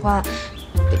我的话，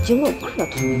得经过我爸的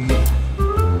同意。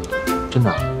真的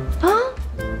啊？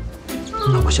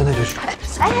那我现在就去。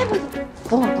哎，不，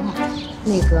等会儿，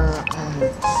那个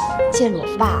见着我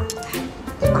爸，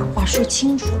把话说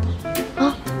清楚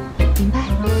啊，明白？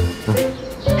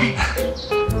哎，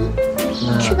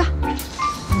去吧。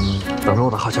等着我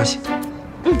的好消息。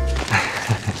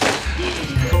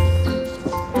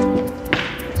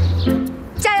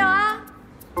加油啊！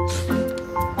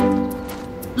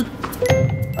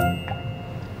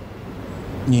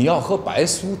你要和白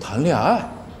苏谈恋爱？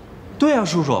对啊，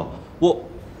叔叔，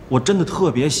我真的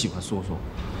特别喜欢苏苏，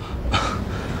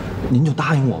您就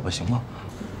答应我吧，行吗？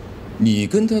你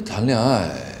跟他谈恋爱，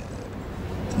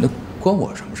那关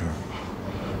我什么事儿？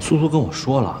苏苏跟我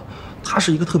说了，她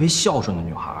是一个特别孝顺的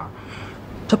女孩，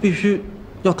她必须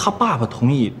要她爸爸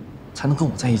同意才能跟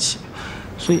我在一起，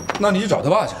所以那你就找他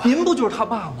爸去吧。您不就是他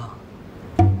爸吗？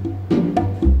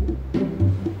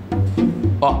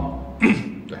爸，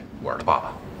对，我是他爸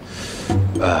爸。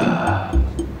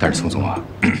但是聪聪啊，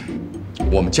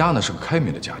我们家呢是个开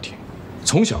明的家庭，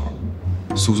从小，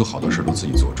苏苏好多事都自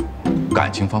己做主，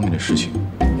感情方面的事情，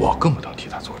我更不能替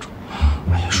她做主。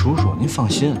哎呀，叔叔，您放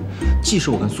心，即使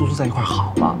我跟苏苏在一块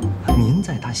好了，您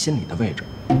在她心里的位置，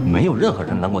没有任何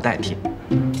人能够代替。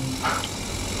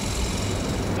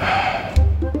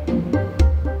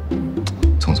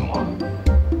聪聪啊，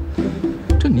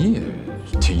这你也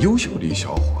挺优秀的一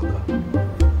小伙子，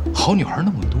好女孩那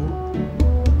么多，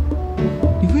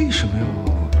你为什么要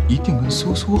一定跟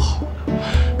苏苏好呢？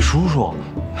叔叔，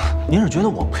您是觉得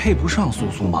我配不上苏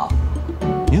苏吗？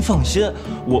您放心，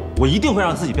我一定会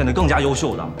让自己变得更加优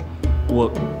秀的。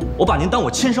我把您当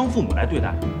我亲生父母来对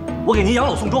待，我给您养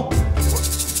老送终。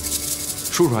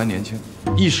叔叔还年轻，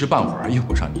一时半会儿用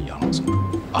不上你养老送终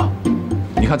啊！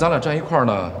你看咱俩站一块儿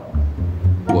呢，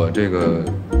我这个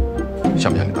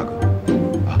像不像你大哥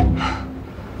啊？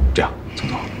这样，聪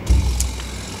聪，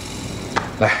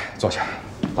来坐下，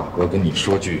大哥跟你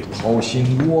说句掏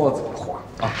心窝子的话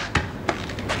啊。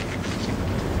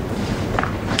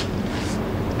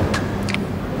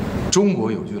中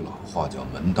国有句老话叫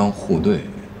“门当户对”，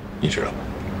你知道吗？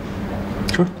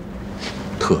知道，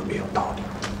特别有道理。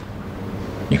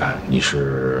你看，你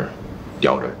是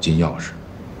叼着金钥匙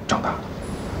长大的，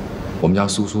我们家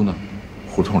苏苏呢，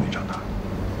胡同里长大的。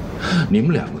你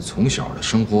们两个从小的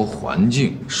生活环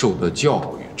境、受的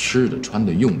教育、吃的、穿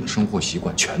的、用的生活习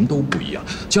惯全都不一样。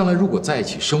将来如果在一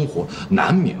起生活，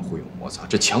难免会有摩擦。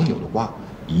这强扭的瓜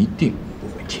一定不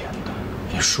会甜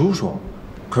的。叔叔，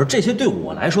可是这些对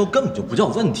我来说根本就不叫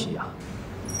问题呀。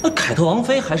那凯特王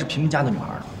妃还是贫民家的女孩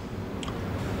呢。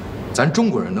咱中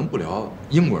国人能不聊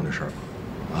英国人的事儿吗？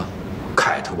啊，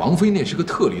凯特王妃那是个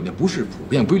特例，那不是普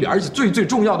遍规律。而且最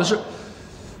重要的是，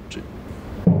这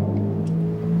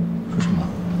说什么？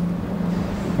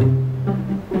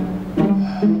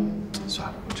算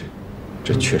了，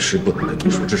这确实不能跟你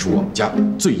说，这是我们家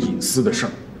最隐私的事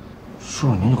儿。叔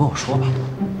叔，您就跟我说吧。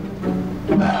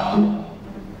哎呀，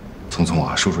聪聪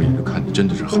啊，叔叔也是看你真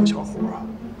的是好小伙啊，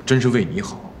真是为你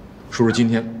好。叔叔今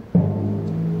天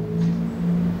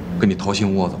跟你掏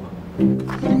心窝子吧。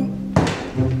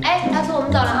哎，大叔，我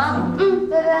们走了啊。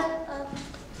拜拜。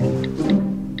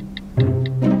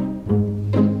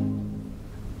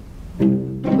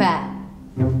喂，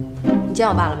你见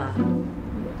我爸了吗？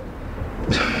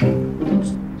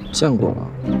见过了。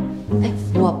哎，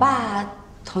我爸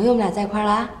同意我们俩在一块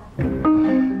了。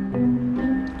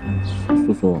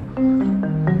苏苏，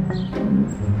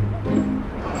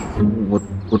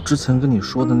我之前跟你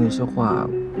说的那些话，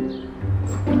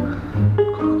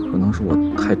可能是我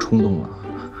太冲动了。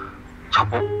要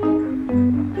不，我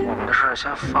们的事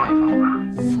先放一放吧。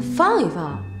放一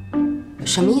放？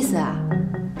什么意思啊？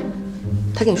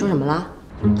他跟你说什么了？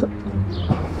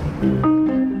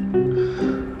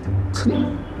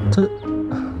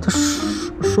他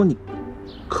说你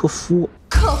克夫。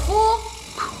克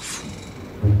夫？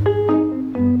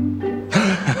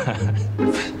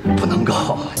不能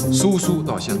够。苏苏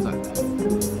到现在，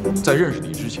在认识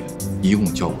你之前，一共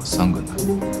交过3个男朋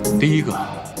友。第一个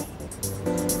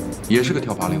也是个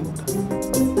跳芭蕾舞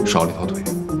的，少了一条腿。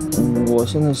我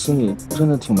现在心里真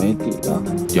的挺没底的。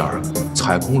第二个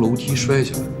踩空楼梯摔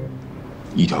下来，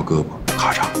一条胳膊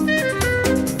咔嚓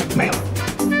没了。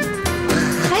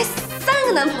还3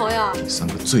个男朋友？第3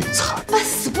个最惨，半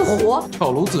死不活，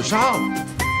跳楼自杀了。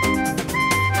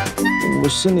我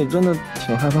心里真的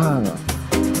挺害怕的。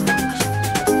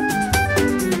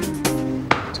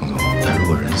总，他如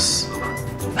果人死了，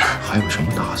还有什么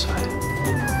打算呀？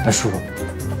哎，师傅，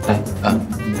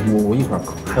我一会儿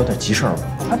还有点急事儿，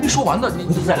我还没说完呢。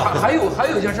你再聊。还有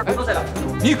一件事，都再聊。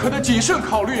你可得谨慎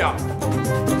考虑啊。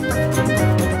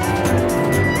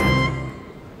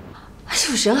哎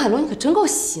呦，任海龙，你可真够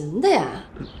行的呀！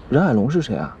任海龙是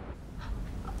谁啊？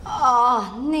哦，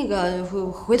那个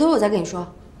回头我再跟你说，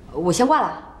我先挂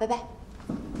了，拜拜。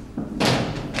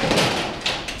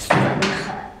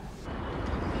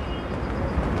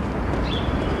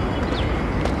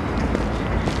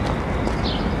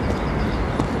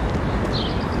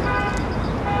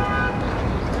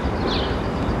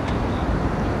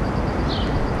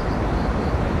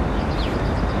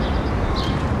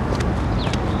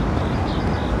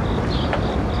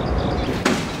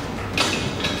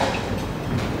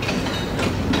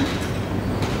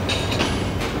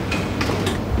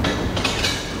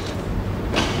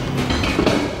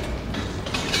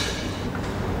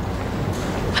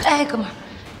哎，哥们儿，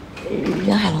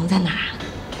任海龙在哪儿啊？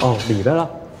哦，里边了。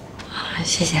啊，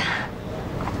谢谢。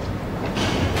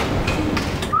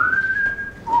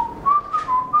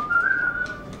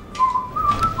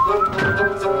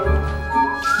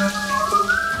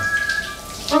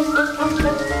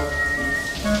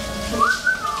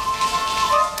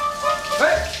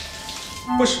哎，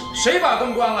不是，谁把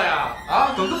灯关了呀？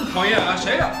啊，怎么这么讨厌啊？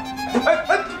谁呀？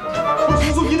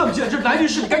苏苏，你怎么进来？这是男浴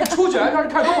室，你赶紧出去，让人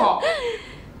看灯好。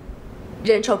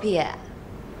人臭屁，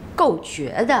够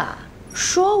绝的，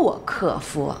说我克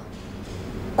夫，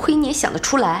亏你也想得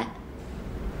出来。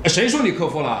谁说你克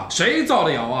夫了？谁造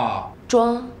的谣啊？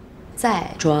装，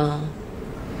再装。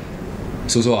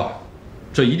苏苏，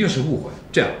这一定是误会。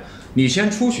这样，你先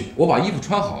出去，我把衣服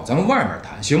穿好，咱们外面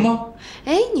谈，行吗？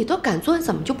哎，你都敢做，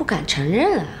怎么就不敢承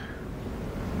认啊？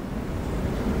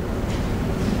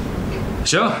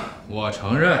行，我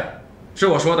承认，是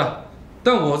我说的，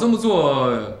但我这么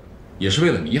做也是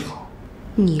为了你好。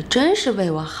你真是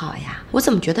为我好呀！我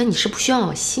怎么觉得你是不希望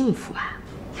我幸福啊？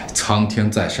苍天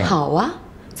在上。好啊，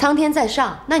苍天在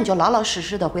上，那你就老老实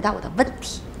实的回答我的问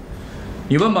题。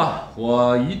你问吧，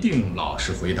我一定老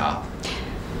实回答。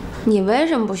你为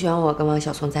什么不喜欢我跟王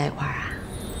小聪在一块儿啊？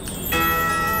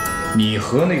你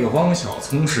和那个汪小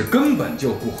聪是根本就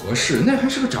不合适，那还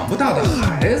是个长不大的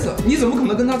孩子，你怎么可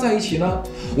能跟他在一起呢？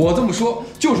我这么说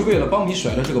就是为了帮你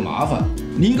甩掉这个麻烦，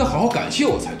你应该好好感谢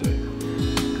我才对。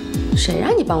谁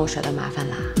让你帮我甩掉麻烦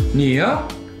啦？你呀。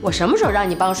我什么时候让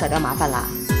你帮我甩掉麻烦啦？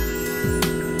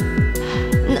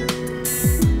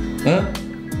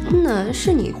那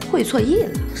是你会错意了。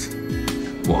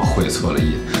我会错了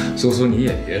意，苏苏你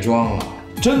也别装了。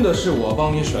真的是我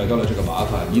帮你甩掉了这个麻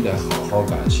烦，你得好好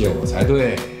感谢我才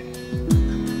对。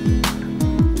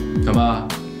怎么，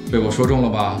被我说中了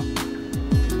吧？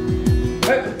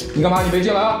哎，你干嘛？你没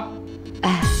进来啊？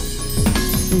哎，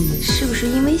你是不是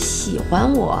因为喜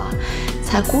欢我，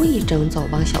才故意整走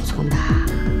汪小聪的？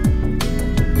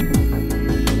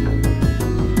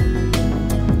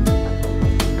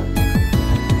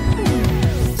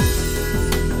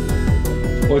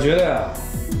我觉得呀。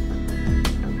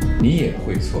你也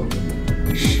会错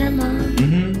意，是吗？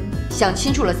想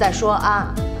清楚了再说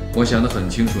啊。我想得很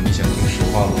清楚，你想听实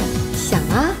话吗？想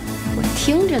啊，我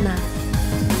听着呢。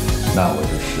那我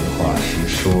就实话实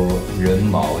说，任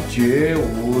某绝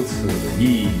无此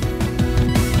意。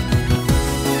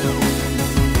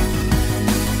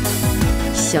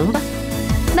行吧，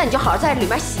那你就好好在里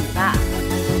面洗吧。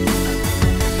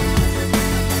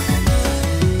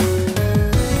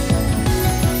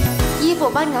衣服我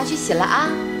帮你拿去洗了啊。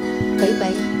拜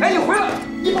拜。哎，你回来！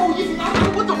你把我衣服拿回来，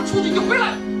我怎么出去？你回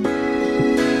来！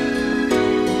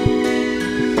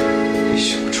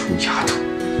小臭丫头。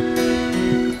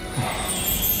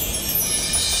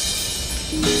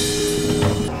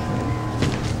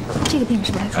这个病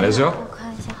是白看的是？我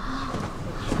看一下。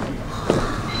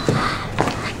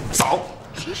早。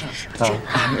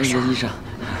刘医生，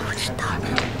道了。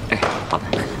哎，好的。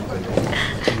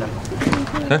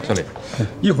哎，小李，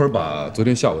一会儿把昨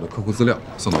天下午的客户资料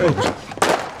送到我这。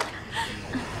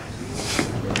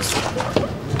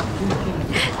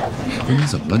不是你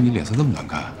怎么了？你脸色那么难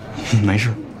看？没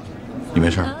事，你没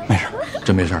事？没事，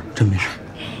真没事？真没事。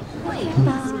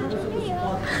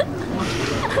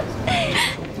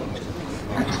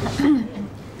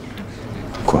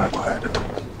乖乖的都。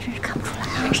真是看不出来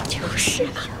啊，这就是啊。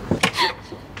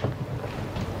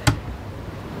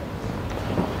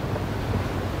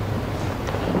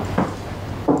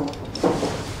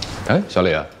哎，小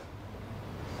李，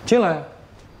进来。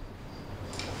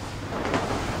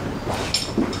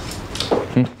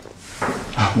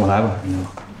我来吧，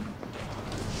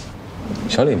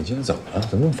小李，你今天怎么了？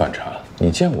怎么那么反常？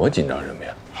你见我紧张什么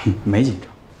呀？没紧张。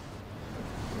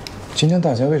今天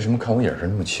大家为什么看我眼神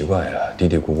那么奇怪呀？嘀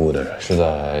嘀咕咕的，是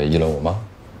在议论我吗？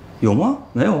有吗？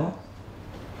没有啊。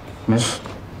没有。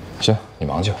行，你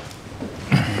忙去。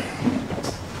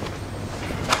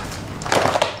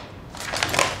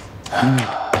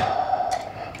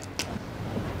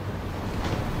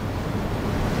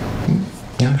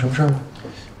你还有什么事吗？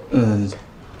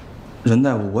任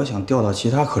大夫，我想调到其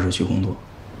他科室去工作。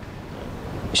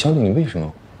小李，你为什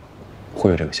么会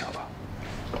有这个想法？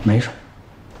没事。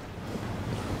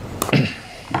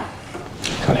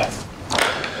小李，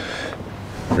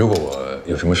如果我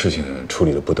有什么事情处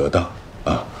理的不得当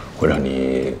啊，会让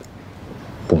你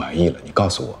不满意了，你告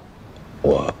诉我，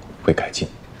我会改进。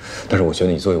但是我觉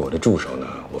得你作为我的助手呢，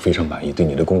我非常满意，对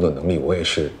你的工作能力我也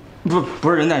是。不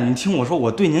是任大夫，您听我说，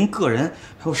我对您个人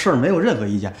还有事儿没有任何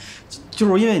意见，就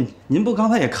是因为您不刚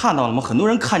才也看到了吗？很多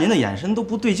人看您的眼神都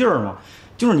不对劲儿嘛。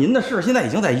就是您的事现在已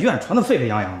经在医院传得沸沸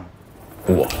扬扬了。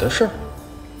我的事儿？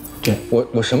对，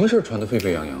我什么事儿传得沸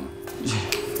沸扬扬？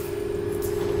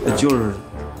就是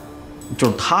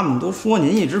他们都说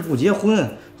您一直不结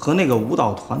婚，和那个舞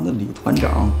蹈团的李团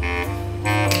长，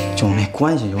就那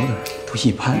关系有点不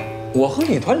一般。我和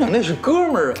李团长那是哥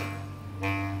们儿啊。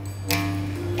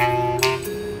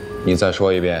你再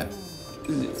说一遍。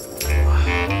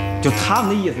就他们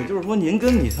的意思就是说，您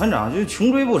跟李团长就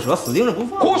穷追不舍，死盯着不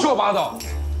放。胡说八道！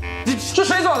这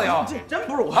谁做的呀？这真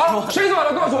不是我说的。谁做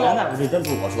的？告诉我。那这真不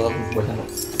是我说的，我先走。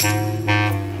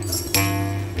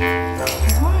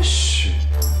我去。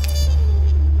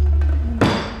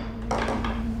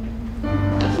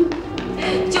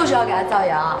就是要给他造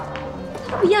谣，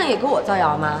他不一样也给我造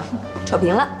谣吗？扯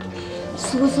平了。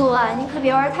苏苏啊，你可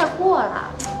别玩太过了。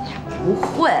不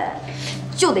会，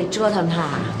就得折腾他，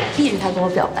逼着他跟我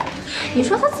表白。你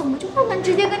说他怎么就不能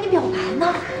直接跟你表白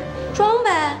呢？装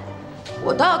呗，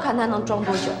我倒要看他能装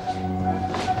多久。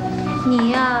你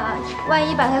呀，万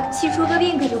一把他气出个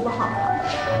病可就不好了。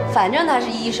反正他是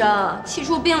医生，气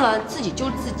出病了自己救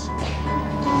自己。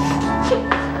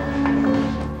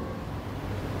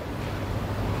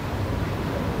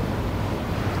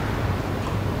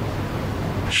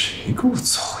谁给我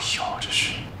造谣？这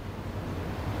是。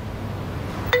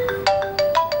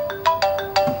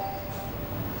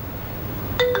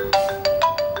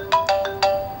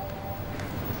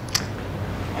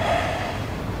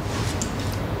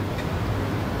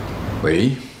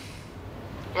喂，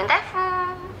任大夫。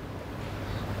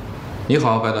你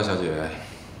好，白道小姐。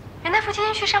任大夫今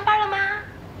天去上班了吗？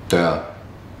对啊，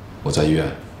我在医院，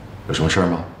有什么事儿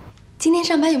吗？今天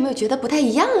上班有没有觉得不太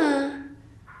一样啊？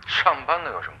上班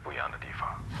能有什么不一样的地方？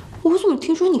我怎么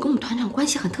听说你跟我们团长关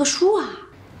系很特殊啊？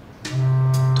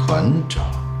团长。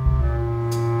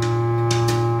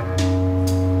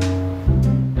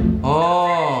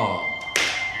哦，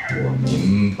我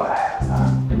明白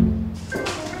了。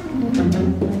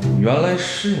原来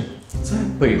是你在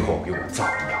背后给我造谣。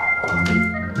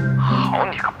好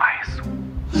你个白素！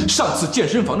上次健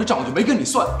身房的账我就没跟你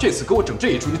算，这次给我整这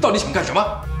一出，你到底想干什么？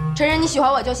承认你喜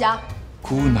欢我就行。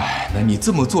姑奶奶，你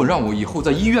这么做让我以后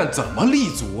在医院怎么立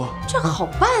足啊？这好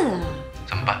办啊！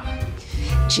怎么办？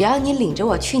只要你领着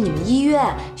我去你们医院，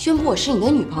宣布我是你的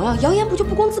女朋友，谣言不就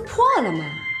不攻自破了吗？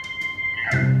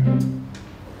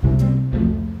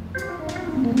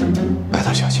白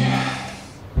道小姐，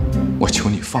我求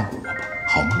你放过我吧，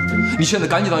好吗？你现在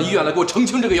赶紧到医院来给我澄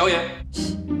清这个谣言。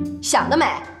想得美！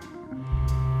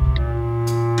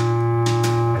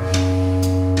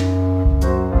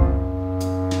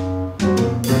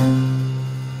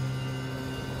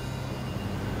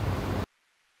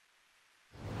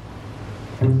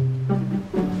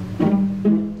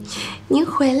您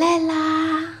回来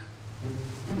啦，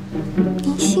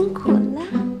您辛苦了。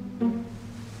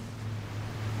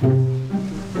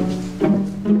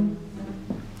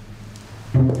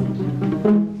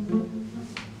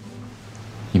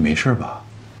你没事吧？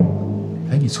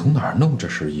哎，你从哪儿弄这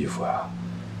身衣服呀？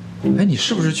哎，你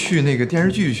是不是去那个电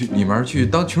视剧里面去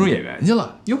当群众演员去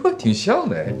了？哟呵，挺像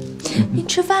的哎。你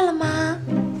吃饭了吗？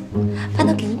饭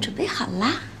都给你准备好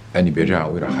啦。哎，你别这样，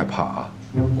我有点害怕啊。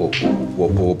我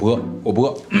不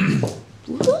饿。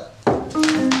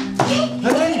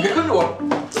哎，你别跟着我。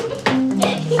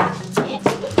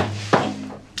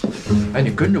哎，你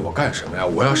跟着我干什么呀？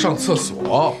我要上厕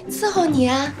所。伺候你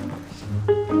啊。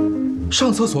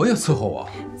上厕所也伺候我？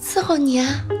伺候你啊。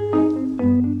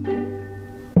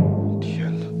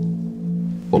天哪，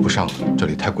我不上了，这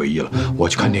里太诡异了。我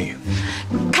去看电影。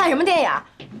看什么电影？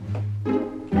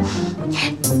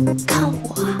看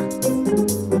我。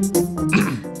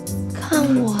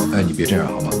看我。哎，你别这样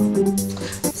好吗？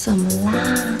怎么啦？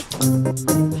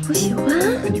不喜欢？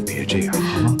哎，你别这样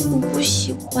好吗？我不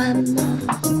喜欢吗？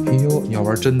哎呦，你要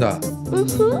玩真的？嗯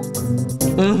哼。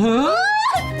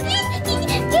你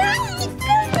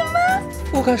干什么？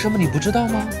我干什么你不知道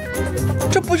吗？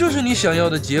这不就是你想要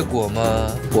的结果吗？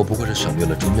我不过是省略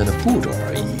了中间的步骤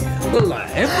而已。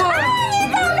来吧。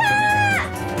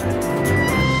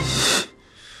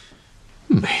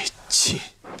没劲。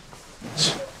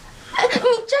哎，你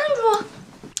站住！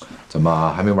怎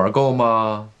么还没玩够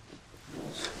吗？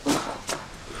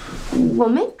我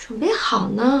没准备好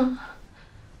呢。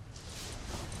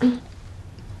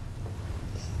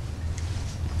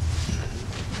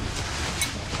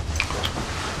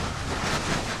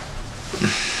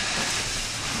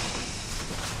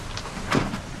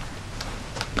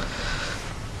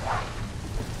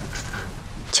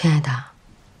亲爱的，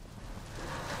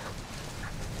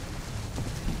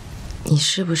你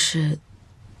是不是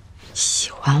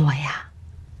喜欢我呀？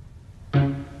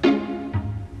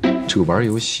这个玩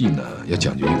游戏呢，要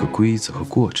讲究一个规则和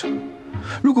过程。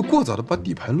如果过早的把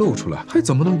底牌露出来，还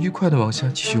怎么能愉快的往下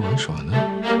继续玩耍呢？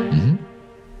嗯，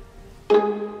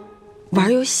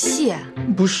玩游戏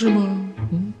不是吗？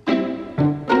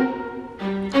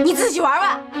你自己玩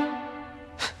吧。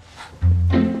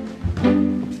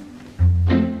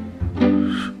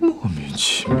莫名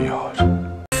其妙的。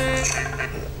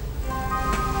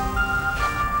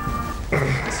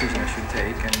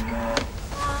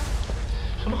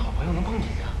什么好朋友能帮你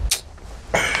呀？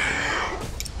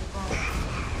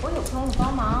我有朋友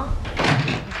帮忙，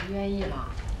你不愿意吗？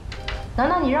难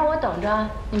道你让我等着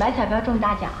你买彩票中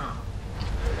大奖啊？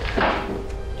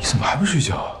你怎么还不睡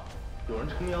觉？有人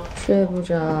撑腰。睡不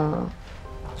着。我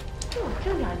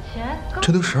挣点钱。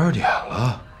这都12点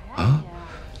了啊！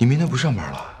你明天不上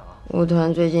班了？舞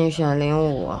团最近选领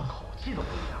舞，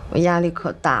我压力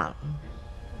可大了。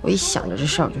我一想着这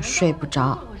事儿，我就睡不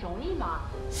着。容易吗？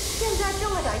现在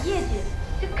挣了点业绩，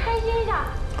就开心一下，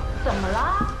怎么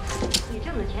了？你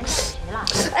挣的钱给谁了？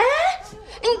哎，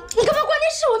你干嘛关电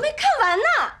视？我没看完呢。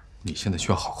你现在需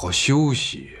要好好休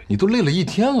息，你都累了一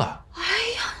天了。哎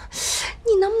呀，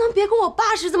你能不能别跟我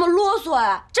爸是这么啰嗦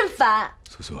啊？真烦。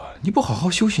苏苏，你不好好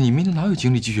休息，你明天哪有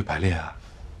精力继续排练啊？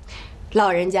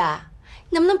老人家，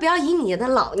你能不能不要以你的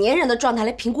老年人的状态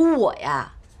来评估我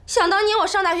呀？想当年我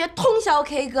上大学通宵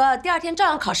K 歌，第2天照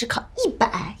样考试考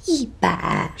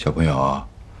100。小朋友啊，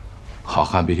好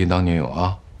汉别提当年勇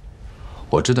啊！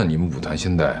我知道你们舞团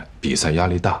现在比赛压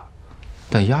力大，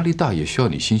但压力大也需要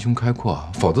你心胸开阔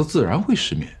啊，否则自然会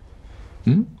失眠。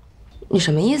嗯，你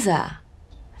什么意思啊？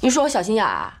你说我小心眼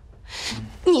儿？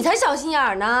你才小心眼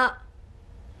儿呢！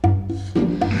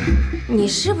你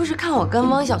是不是看我跟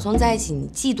汪小松在一起，你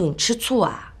嫉妒你吃醋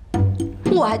啊？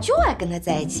我就爱跟他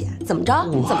在一起，怎么着？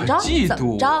怎么着？嫉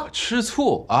妒吃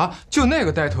醋啊？就那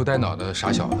个呆头呆脑的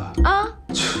傻小子啊！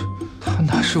他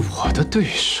哪是我的对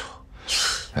手？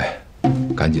哎，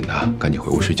赶紧的，赶紧回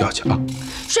屋睡觉去啊！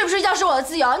睡不睡觉是我的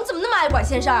自由，你怎么那么爱管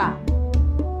闲事儿啊？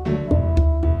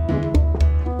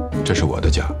这是我的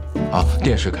家啊，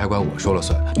电视开关我说了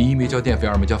算，你一没交电费，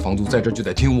二没交房租，在这就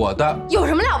得听我的。有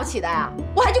什么了不起的呀？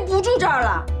我还就不住这儿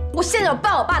了，我现在要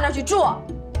搬我爸那儿去住。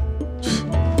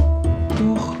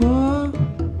哟呵，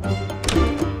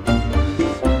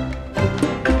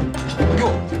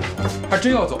哟，还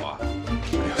真要走啊？哎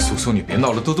呀，苏苏，你别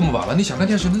闹了，都这么晚了，你想看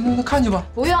电视，那看去吧。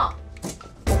不用，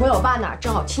我回我爸那儿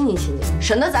正好亲近亲近，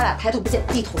省得咱俩抬头不见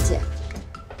低头见。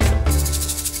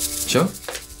行，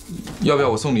要不要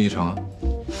我送你一程啊？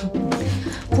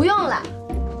不用了，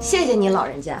谢谢你老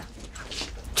人家。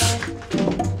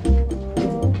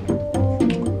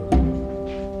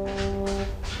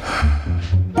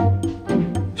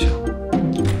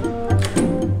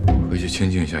回去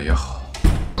清静一下也好。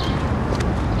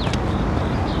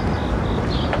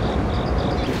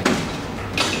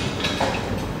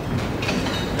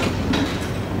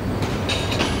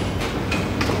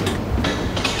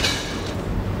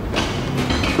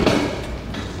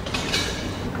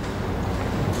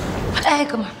哎，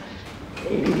哥们儿，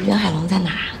人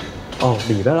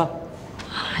里边了。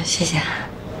谢谢。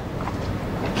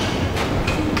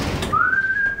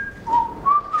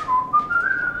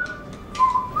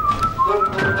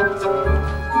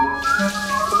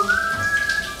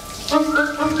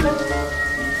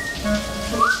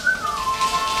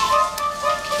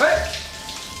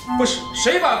不是，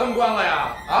谁把灯关了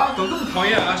呀？啊，怎么这么讨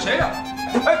厌啊？谁呀？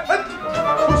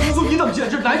苏苏，你怎么进来？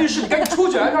这是男浴室，你赶紧出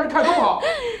去，让人看灯好。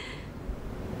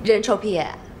人臭屁，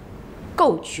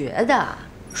够绝的，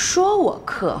说我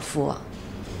克夫，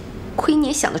亏你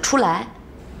也想得出来。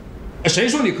谁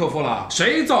说你克夫了？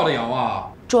谁造的谣啊？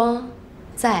装，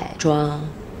再装。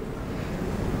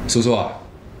苏苏，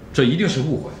这一定是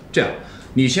误会。这样，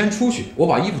你先出去，我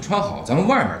把衣服穿好，咱们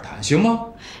外面谈，行吗？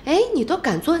哎，你都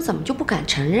敢做，怎么就不敢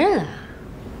承认啊？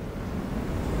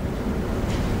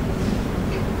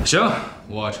行，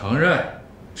我承认，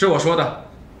是我说的，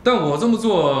但我这么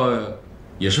做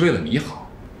也是为了你好。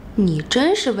你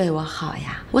真是为我好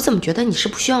呀！我怎么觉得你是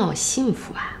不希望我幸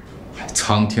福啊？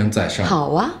苍天在上。好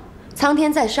啊，苍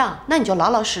天在上，那你就老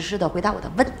老实实的回答我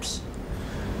的问题。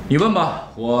你问吧，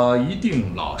我一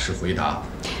定老实回答。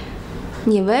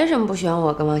你为什么不喜欢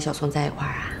我跟王小聪在一块儿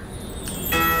啊？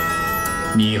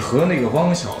你和那个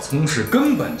汪小聪是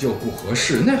根本就不合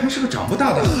适，那还是个长不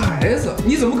大的孩子，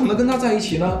你怎么可能跟他在一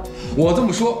起呢？我这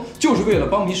么说就是为了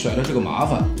帮你甩掉这个麻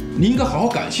烦，你应该好好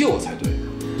感谢我才对。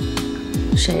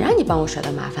谁让你帮我甩掉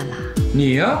麻烦啦？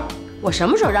你呀。我什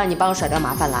么时候让你帮我甩掉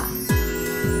麻烦啦？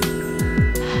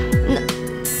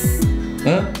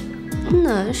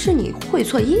那是你会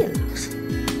错意了。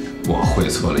我会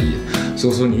错了意，苏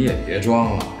苏你也别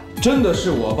装了。真的是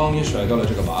我帮你甩掉了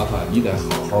这个麻烦，你得好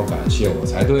好感谢我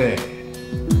才对。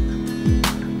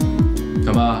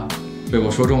怎么，被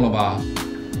我说中了吧？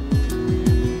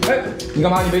哎，你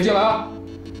干嘛？你没进来啊？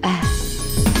哎，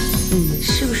你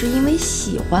是不是因为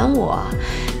喜欢我，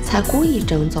才故意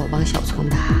整走汪小聪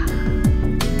的？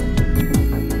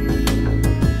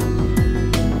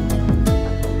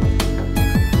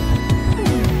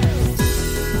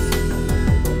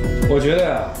我觉得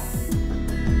呀。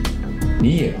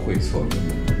你也会错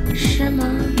意，是吗？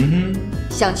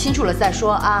想清楚了再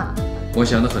说啊。我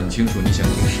想得很清楚，你想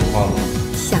听实话吗？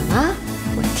想啊，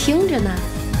我听着呢。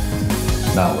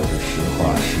那我就实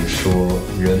话实说，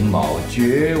任某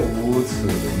绝无此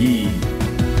意。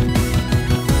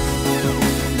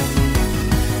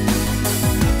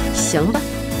行吧，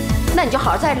那你就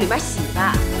好好在里面洗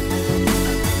吧。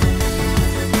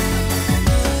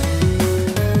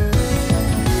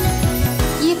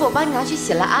衣服我帮你拿去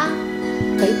洗了啊。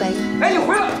拜拜。哎，你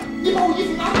回来！你把我衣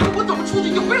服拿回来，我怎么出去？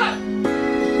你回来！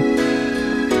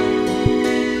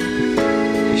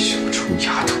小臭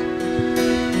丫头！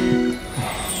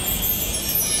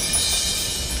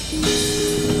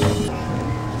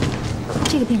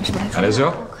这个病是白看的是？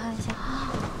我看一下。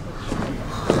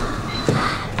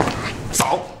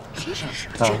早。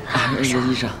早。那个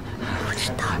医生。不知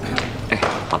道。哎，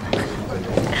好的。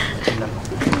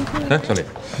哎，小李，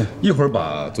一会儿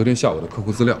把昨天下午的客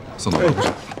户资料送到我这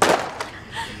儿。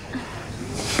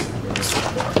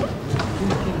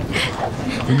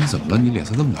不是你怎么了？你脸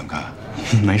色那么难看？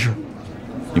没事。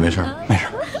你没事？没事。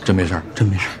真没事？真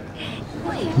没事。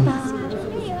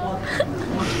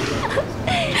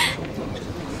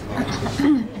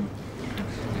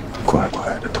乖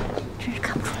乖的都。真是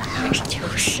看不出来啊！这就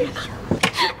是啊。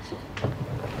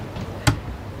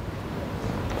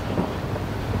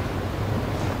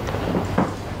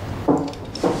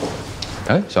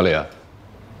哎，小李，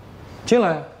进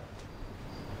来。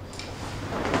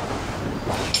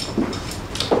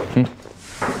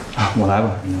我来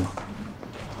吧，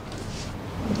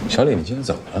小李，你今天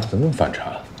怎么了？怎么那么反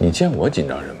常？你见我紧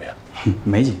张什么呀？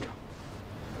没紧张。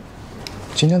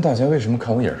今天大家为什么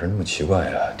看我眼神那么奇怪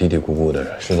呀？嘀嘀咕咕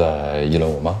的，是在议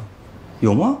论我吗？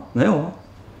有吗？没有啊。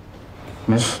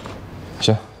没有。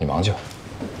行，你忙去。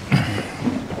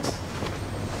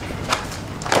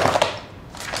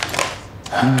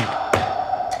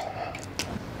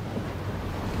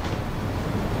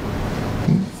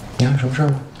你还有什么事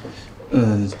吗？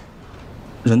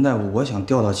任大夫，我想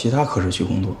调到其他科室去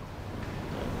工作。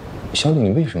小李，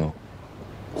你为什么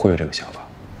会有这个想法？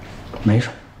没事。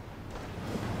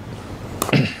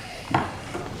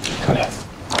小李，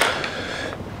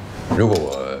如果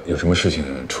我有什么事情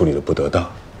处理的不得当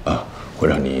啊，会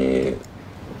让你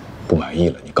不满意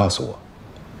了，你告诉我，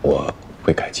我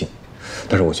会改进。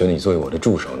但是我觉得你作为我的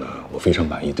助手呢，我非常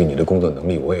满意，对你的工作能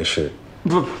力我也是。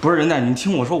不是任大夫，您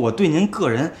听我说，我对您个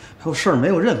人还有事儿没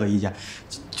有任何意见，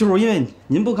就是因为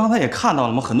您不刚才也看到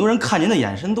了吗？很多人看您的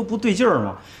眼神都不对劲儿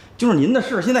嘛。就是您的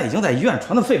事现在已经在医院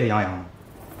传得沸沸扬扬了。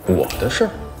我的事儿？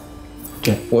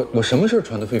对，我什么事儿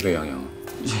传得沸沸扬扬？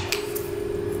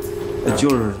就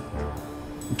是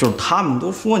他们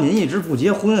都说您一直不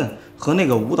结婚，和那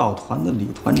个舞蹈团的李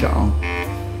团长，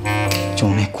就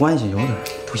那关系有点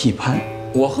不一般。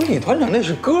我和李团长那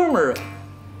是哥们儿啊。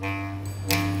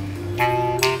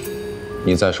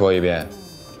你再说一遍。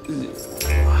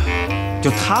就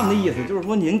他们的意思就是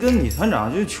说，您跟李团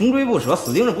长就穷追不舍，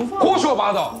死盯着不放。胡说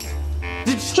八道！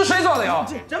这谁做的呀？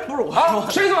这真不是我说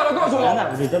的。谁做的？告诉我。那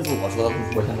不是，真不是我说的，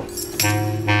我先走。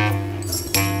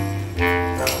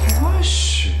我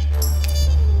是。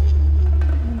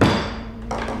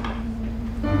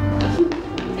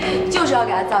就是要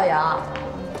给他造谣，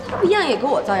他不一样也给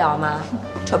我造谣吗？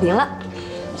扯平了。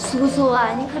苏苏啊，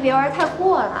你可别玩太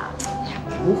过了。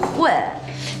不会，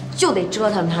就得折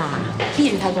腾他，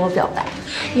逼着他跟我表白。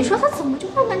你说他怎么就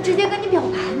不能直接跟你表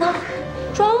白呢？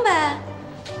装呗，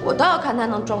我倒要看他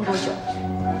能装多久。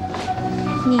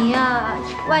你呀，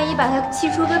万一把他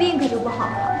气出个病，可就不好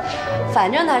了。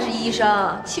反正他是医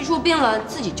生，气出病了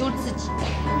自己救自己。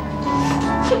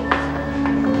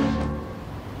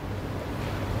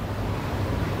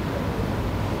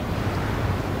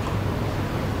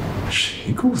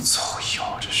谁给我造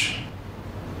谣？这是。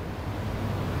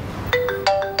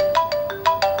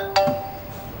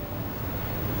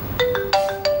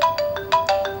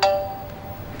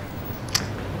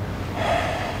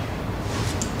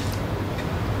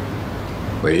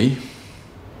喂，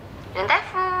任大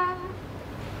夫。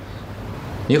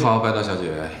你好，白道小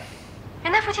姐。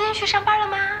任大夫今天去上班了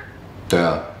吗？对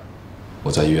啊，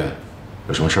我在医院，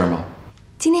有什么事儿吗？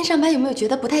今天上班有没有觉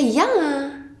得不太一样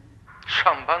啊？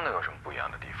上班能有什么不一样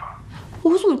的地方？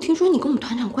我怎么听说你跟我们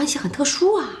团长关系很特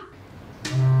殊啊？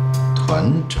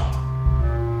团长。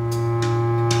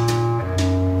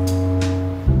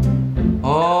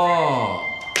哦，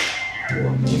我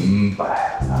明白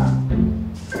了。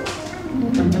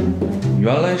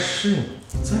原来是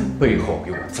你在背后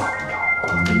给我造谣。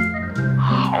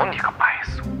好你个白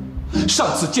素！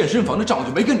上次健身房的账我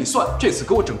就没跟你算，这次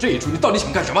给我整这一出，你到底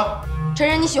想干什么？承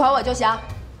认你喜欢我就行。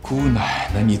姑奶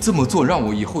奶，你这么做让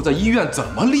我以后在医院怎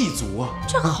么立足啊？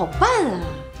这好办啊！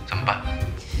怎么办？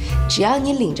只要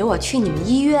你领着我去你们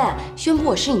医院，宣布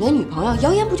我是你的女朋友，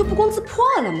谣言不就不攻自破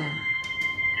了吗？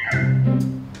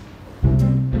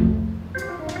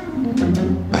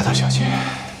白道小姐，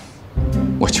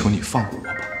我求你放过我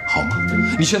吧，好吗？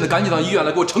你现在赶紧到医院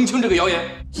来给我澄清这个谣言。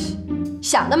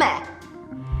想得美！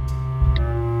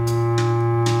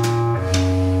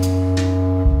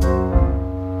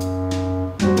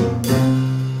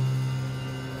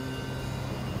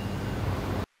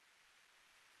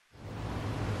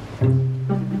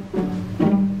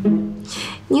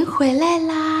您回来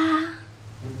啦，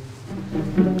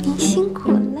您辛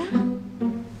苦了。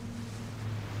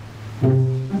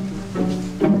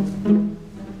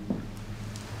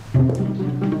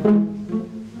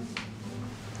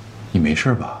你没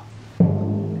事吧？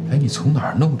哎，你从哪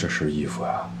儿弄这身衣服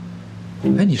呀？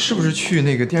哎，你是不是去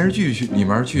那个电视剧里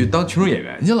面去当群众演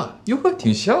员去了？哟，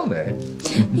挺像的哎。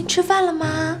您吃饭了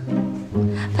吗？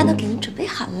饭都给您准备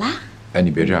好啦。哎，你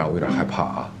别这样，我有点害怕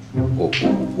啊。我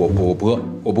不饿。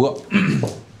不饿？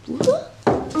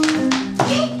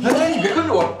哎，你别跟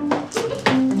着我。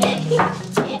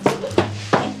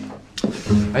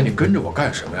哎，你跟着我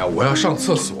干什么呀？我要上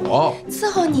厕所。伺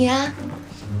候你啊。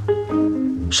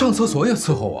上厕所也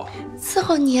伺候我？伺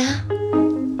候你啊。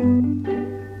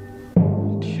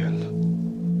天哪，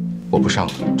我不上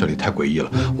了，这里太诡异了，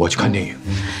我要去看电影。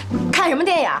看什么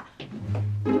电影？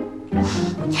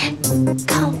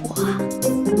看我。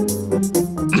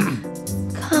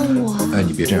看我。哎，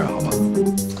你别这样好吗？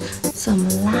怎么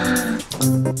啦？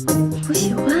不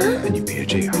喜欢？哎，你别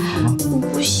这样好吗？我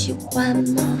不喜欢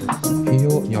吗？哎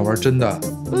呦，你要玩真的？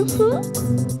嗯哼。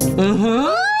嗯哼。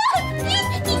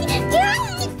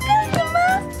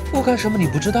我干什么你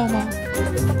不知道吗？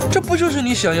这不就是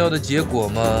你想要的结果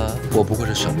吗？我不过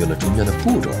是省略了中间的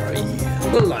步骤而已。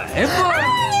来吧。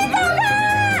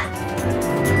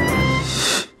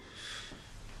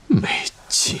没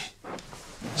劲。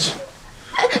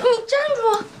哎，你站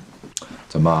住！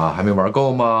怎么还没玩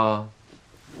够吗？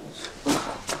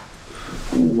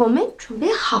我没准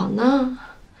备好呢。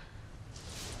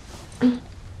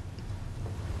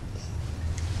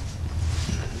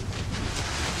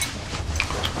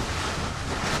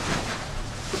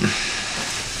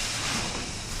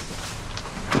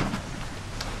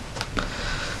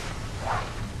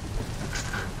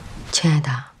亲爱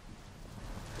的，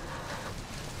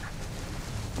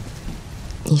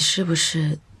你是不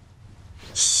是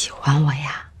喜欢我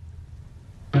呀？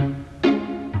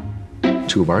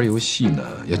这个玩游戏呢，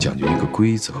要讲究一个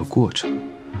规则和过程。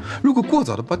如果过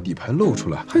早的把底牌露出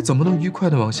来，还怎么能愉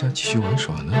快的往下继续玩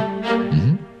耍呢？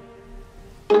嗯。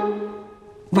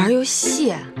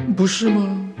不是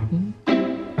吗？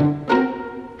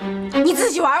你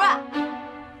自己玩吧。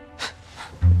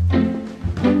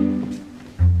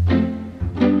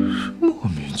莫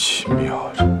名其妙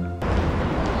的。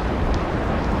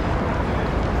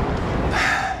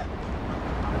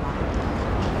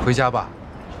回家吧。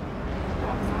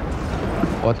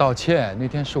我道歉，那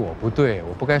天是我不对，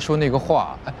我不该说那个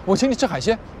话。哎，我请你吃海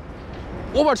鲜，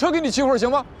我把车给你骑会儿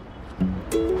行吗？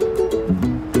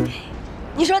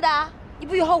你说的，你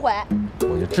不许后悔。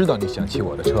我就知道你想骑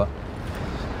我的车。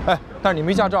哎，但是你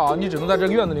没驾照啊，你只能在这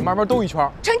个院子里慢慢兜一圈。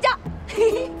成交。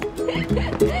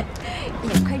你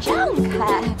快让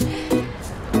开。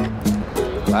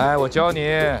来，我教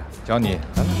你，教你。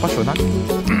来，把手拿开。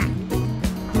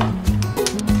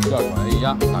钥匙往下一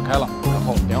压，打开了，然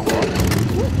后点火。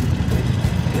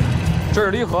这是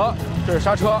离合，这是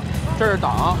刹车，这是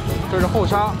档，这是后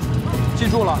刹。记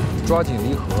住了，抓紧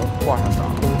离合，挂上档，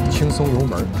轻松油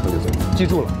门，车就走。记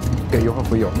住了，给油和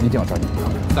回油一定要抓紧离合。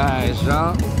带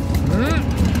上，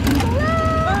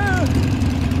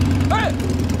哎，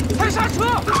踩刹车！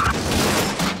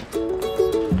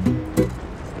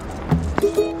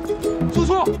苏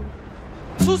苏，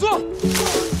苏苏。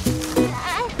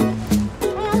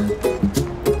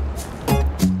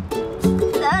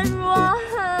大叔，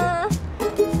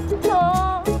头，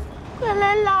快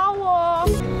来拉我！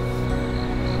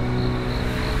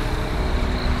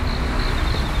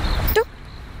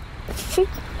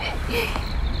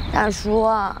大叔，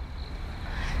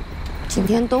今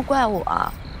天都怪我，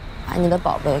把你的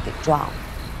宝贝给撞了。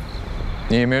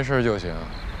你没事就行。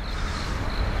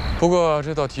不过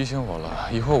这倒提醒我了，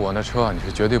以后我那车啊，你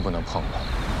是绝对不能碰的。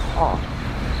哦。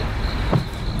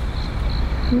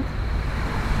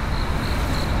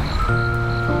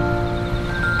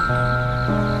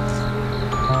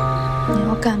你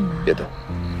要干嘛？别动。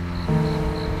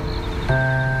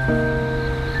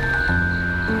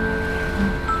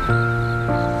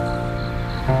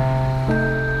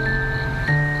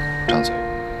张嘴。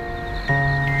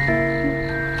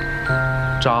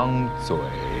张嘴。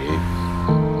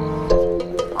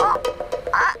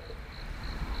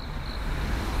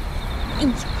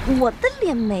我的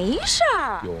脸没事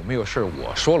儿。有没有事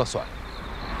我说了算。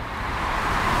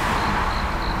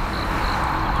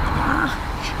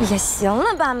哎呀，行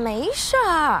了吧，没事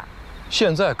儿。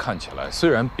现在看起来虽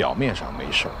然表面上没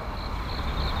事儿，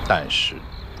但是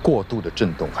过度的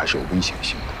震动还是有危险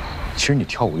性的。其实你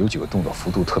跳舞有几个动作幅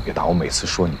度特别大，我每次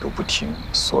说你都不听，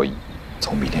所以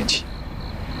从明天起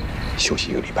休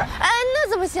息1个礼拜。哎，那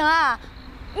怎么行啊？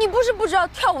你不是不知道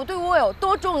跳舞对我有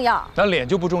多重要？那脸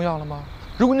就不重要了吗？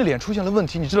如果你脸出现了问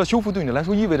题，你知道修复对你来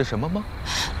说意味着什么吗？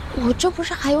我这不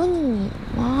是还有你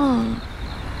吗？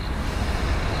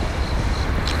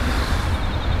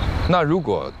那如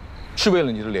果是为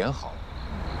了你的脸好，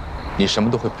你什么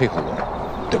都会配合我，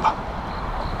对吧？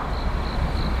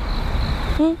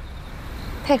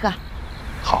配合。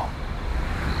好，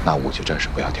那舞就暂时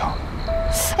不要跳了。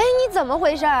哎，你怎么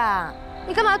回事啊？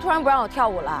你干嘛突然不让我跳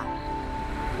舞了？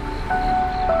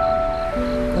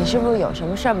你是不是有什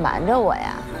么事儿瞒着我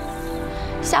呀？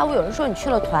下午有人说你去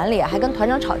了团里，还跟团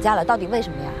长吵架了，到底为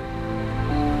什么呀？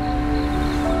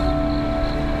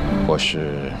我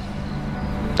是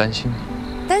担心你。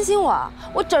担心我？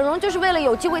我整容就是为了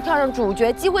有机会跳上主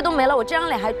角，机会都没了，我这张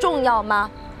脸还重要吗？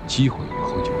机会以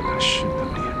后就那是的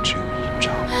脸只有一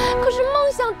张。可是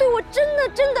梦想对我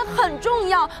真的很重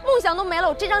要，梦想都没了，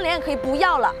我这张脸也可以不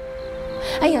要了。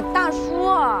哎呀，大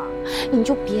叔，你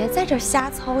就别在这瞎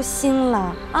操心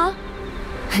了啊！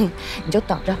你就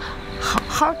等着好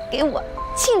好给我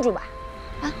庆祝吧，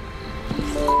啊！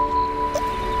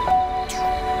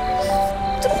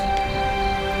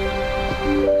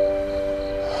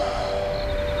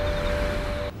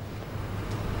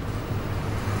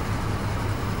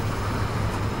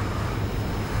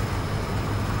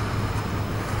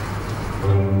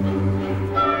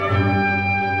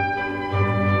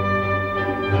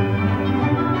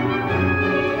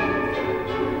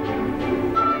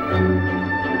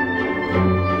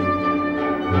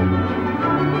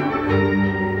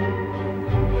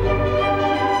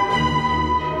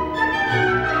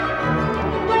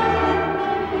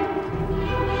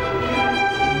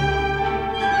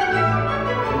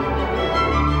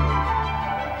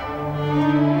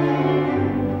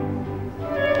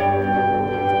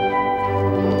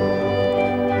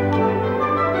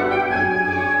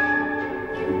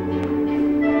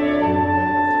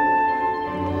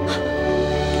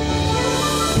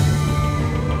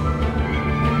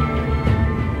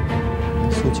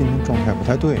今天状态不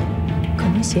太对，可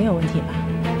能血有问题吧。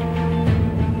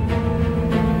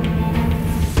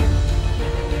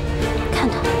看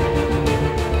他，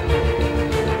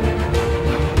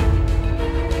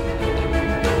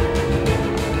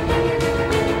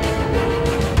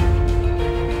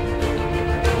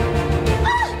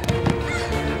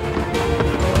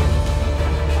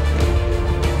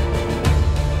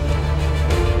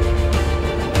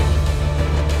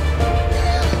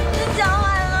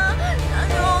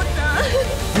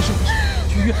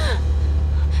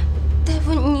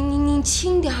你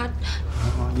轻点儿。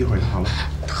一会儿就好了。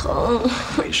疼。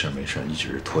没事没事，你只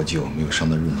是脱臼，没有伤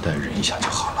到韧带，忍一下就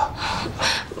好了。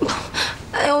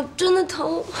哎呦，真的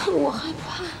疼，我害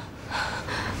怕。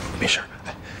没事，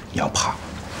哎，你要怕，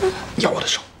咬我的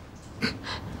手。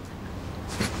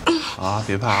啊，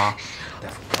别怕啊，大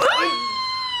夫。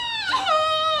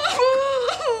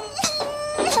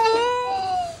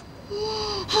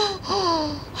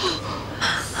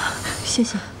谢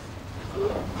谢。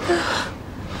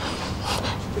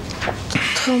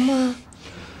疼吗？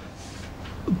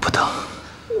不疼。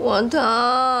我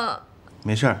疼。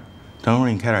没事儿，等会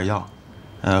儿你开点药，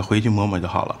回去抹抹就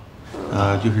好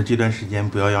了。就是这段时间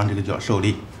不要让这个脚受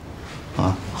力，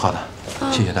啊。好的，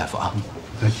谢谢大夫啊。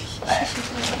不客气。哎，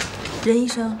任医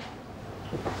生，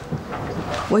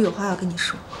我有话要跟你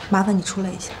说，麻烦你出来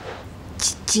一下。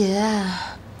姐，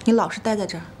你老是待在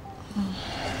这儿。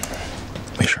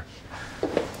没事，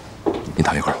你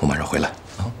躺一会儿，我马上回来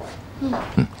啊。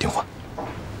听话。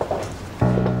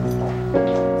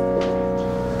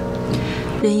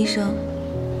任医生，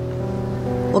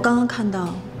我刚刚看到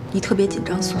你特别紧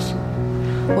张，苏苏，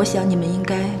我想你们应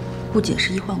该不仅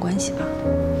是医患关系吧？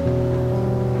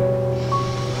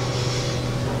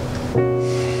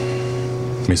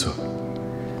没错，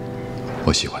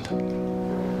我喜欢她。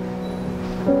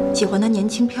喜欢她年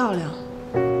轻漂亮。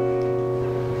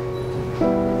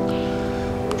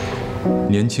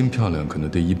年轻漂亮可能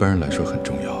对一般人来说很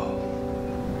重要，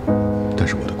但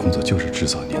是我的工作就是制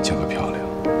造年轻和漂亮。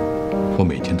我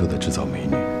每天都在制造美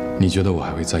女，你觉得我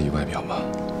还会在意外表吗？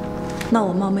那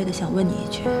我冒昧的想问你一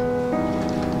句，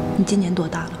你今年多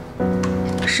大了？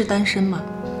是单身吗？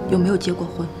有没有结过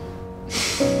婚？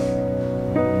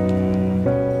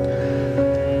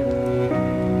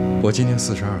我今年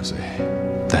42岁，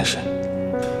单身，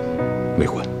未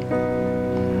婚。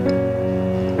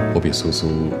我比苏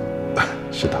苏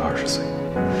是大20岁，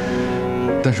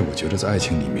但是我觉得在爱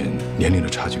情里面，年龄的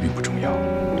差距并不重要，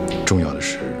重要的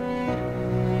是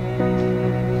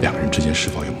两个人之间是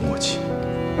否有默契。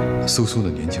苏苏的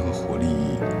年轻和活力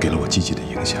给了我积极的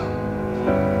影响，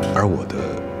而我的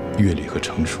阅历和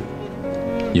成熟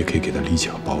也可以给她理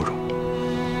解和包容。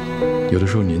有的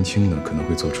时候年轻呢可能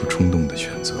会做出冲动的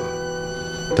选择，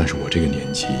但是我这个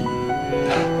年纪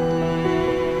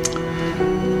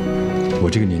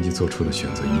做出的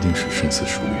选择一定是深思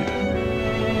熟虑的，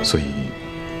所以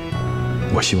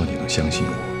我希望你能相信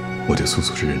我对苏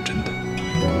苏是认真的，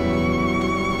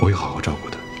我会好好照顾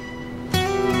她，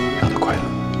让她快乐，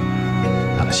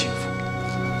让她幸福。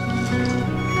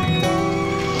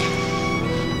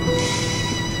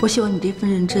我希望你这份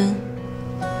认真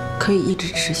可以一直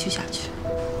持续下去。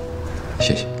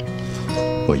谢谢，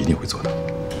我一定会做到。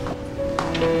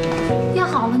药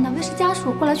好了，哪位是家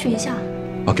属？过来取一下。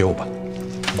啊，给我吧，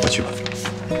我去吧。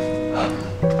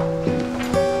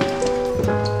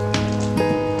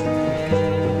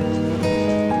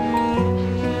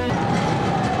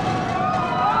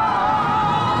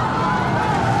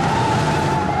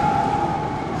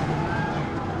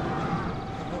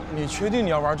你确定你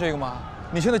要玩这个吗？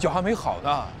你现在脚还没好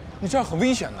呢，你这样很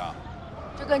危险的。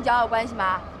这跟脚有关系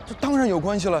吗？这当然有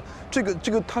关系了。这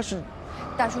个他是，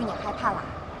大叔，你害怕了？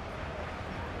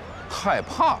害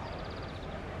怕？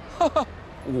哈哈，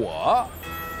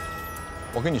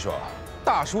我跟你说啊，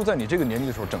大叔在你这个年纪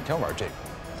的时候，整天玩这个，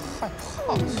害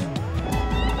怕。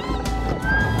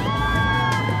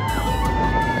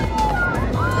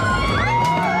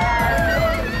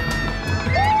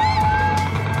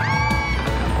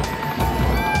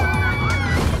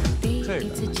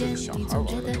小孩玩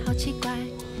的，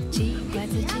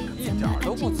一点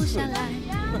都不刺激。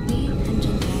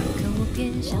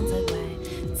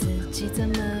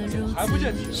还不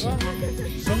见停啊？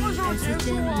什么时候结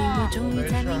束啊？没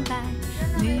事。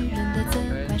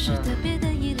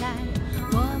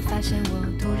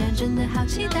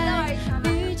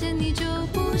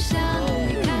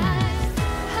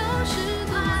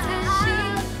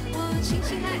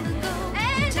哎，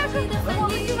大叔，我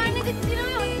们去玩那个激流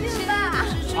勇进吧。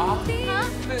啊？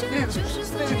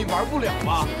那个你玩不了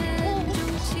吧？我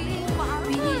玩不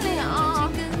了，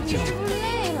你是不是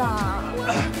累了？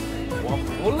我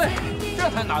不累，这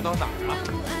才哪到哪儿啊？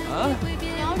啊？你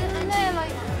要是累了，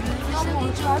要不我们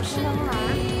去玩旋转木马？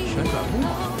旋转木马？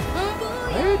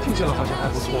哎，听起来好像还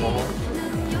不错哦。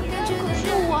可是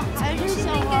我还是想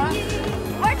玩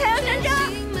太阳神车。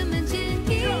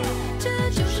这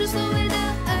就是所谓的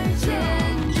二见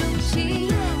钟情，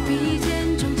比一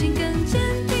见钟情更坚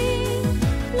定。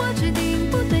我决定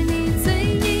不对你嘴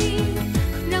硬，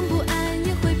让不安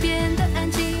也会变得安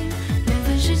静。缘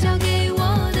分是交给我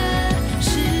的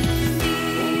使命，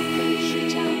是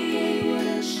交给我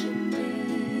的使命。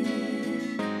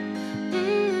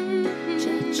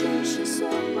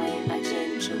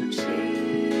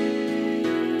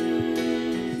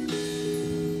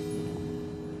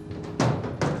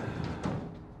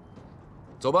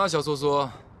走吧，小苏苏。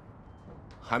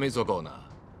还没做够呢。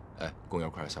哎，公园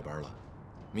快要下班了，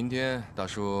明天大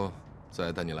叔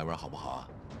再带你来玩好不好啊？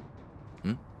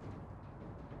嗯。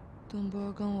东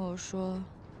波跟我说，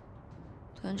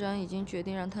团长已经决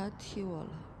定让他替我了。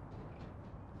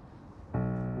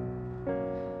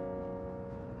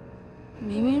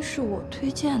明明是我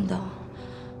推荐的，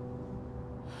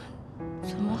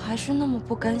怎么还是那么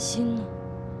不甘心呢？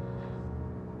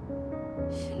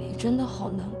心里真的好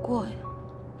难过呀。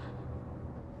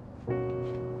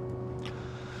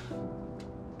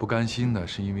不甘心呢，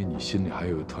是因为你心里还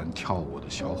有一团跳舞的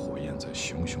小火焰在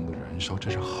熊熊的燃烧，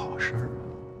这是好事儿啊。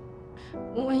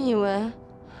我以为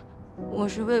我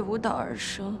是为舞蹈而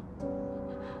生，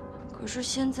可是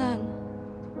现在呢，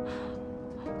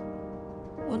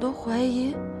我都怀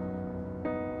疑，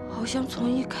好像从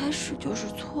一开始就是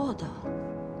错的。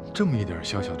这么一点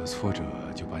小小的挫折，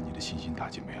就把你的信心打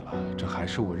击没了，这还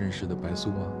是我认识的白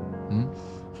苏吗？嗯？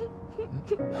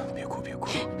别哭，别哭。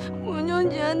我就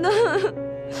觉得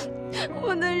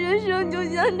我的人生就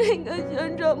像这个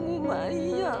旋转木马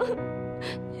一样，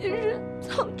其实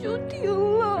早就停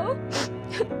了。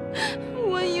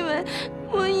我以为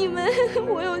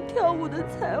我有跳舞的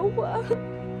才华，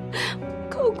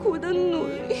刻苦的努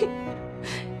力，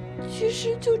其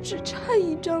实就只差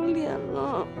一张脸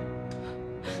了，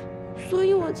所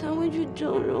以我才会去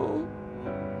整容，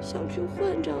想去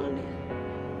换张脸。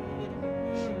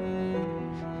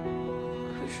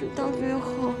可是到最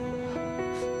后，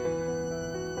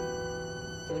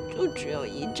我就只有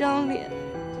一张脸，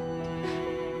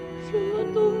什么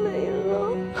都没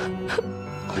了。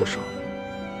哭什么？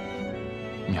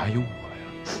你还有我呀！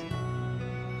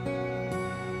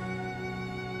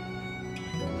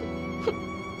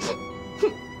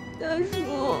大叔，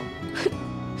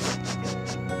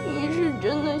你是真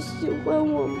的喜欢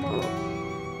我吗？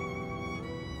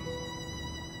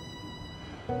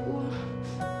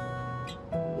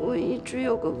我一直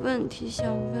有个问题想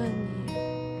问你。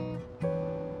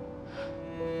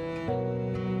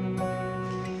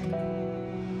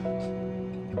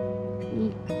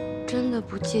你真的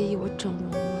不介意我整容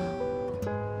吗？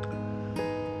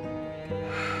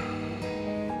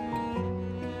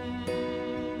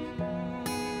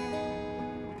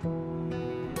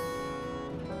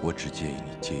我只介意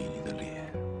你介意你的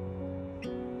脸，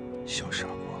小傻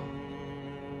瓜。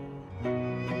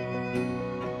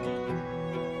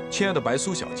亲爱的白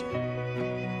苏小姐，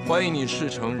欢迎你试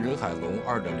乘人海龙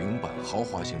2.0版豪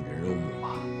华型人肉木马。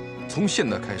从现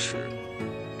在开始，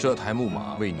这台木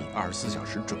马为你24小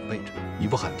时准备着，你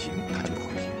不喊停，它就不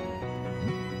会停。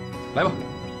来吧，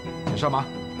你上马。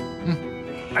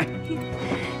来，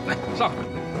来上。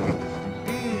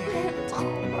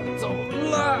走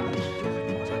了。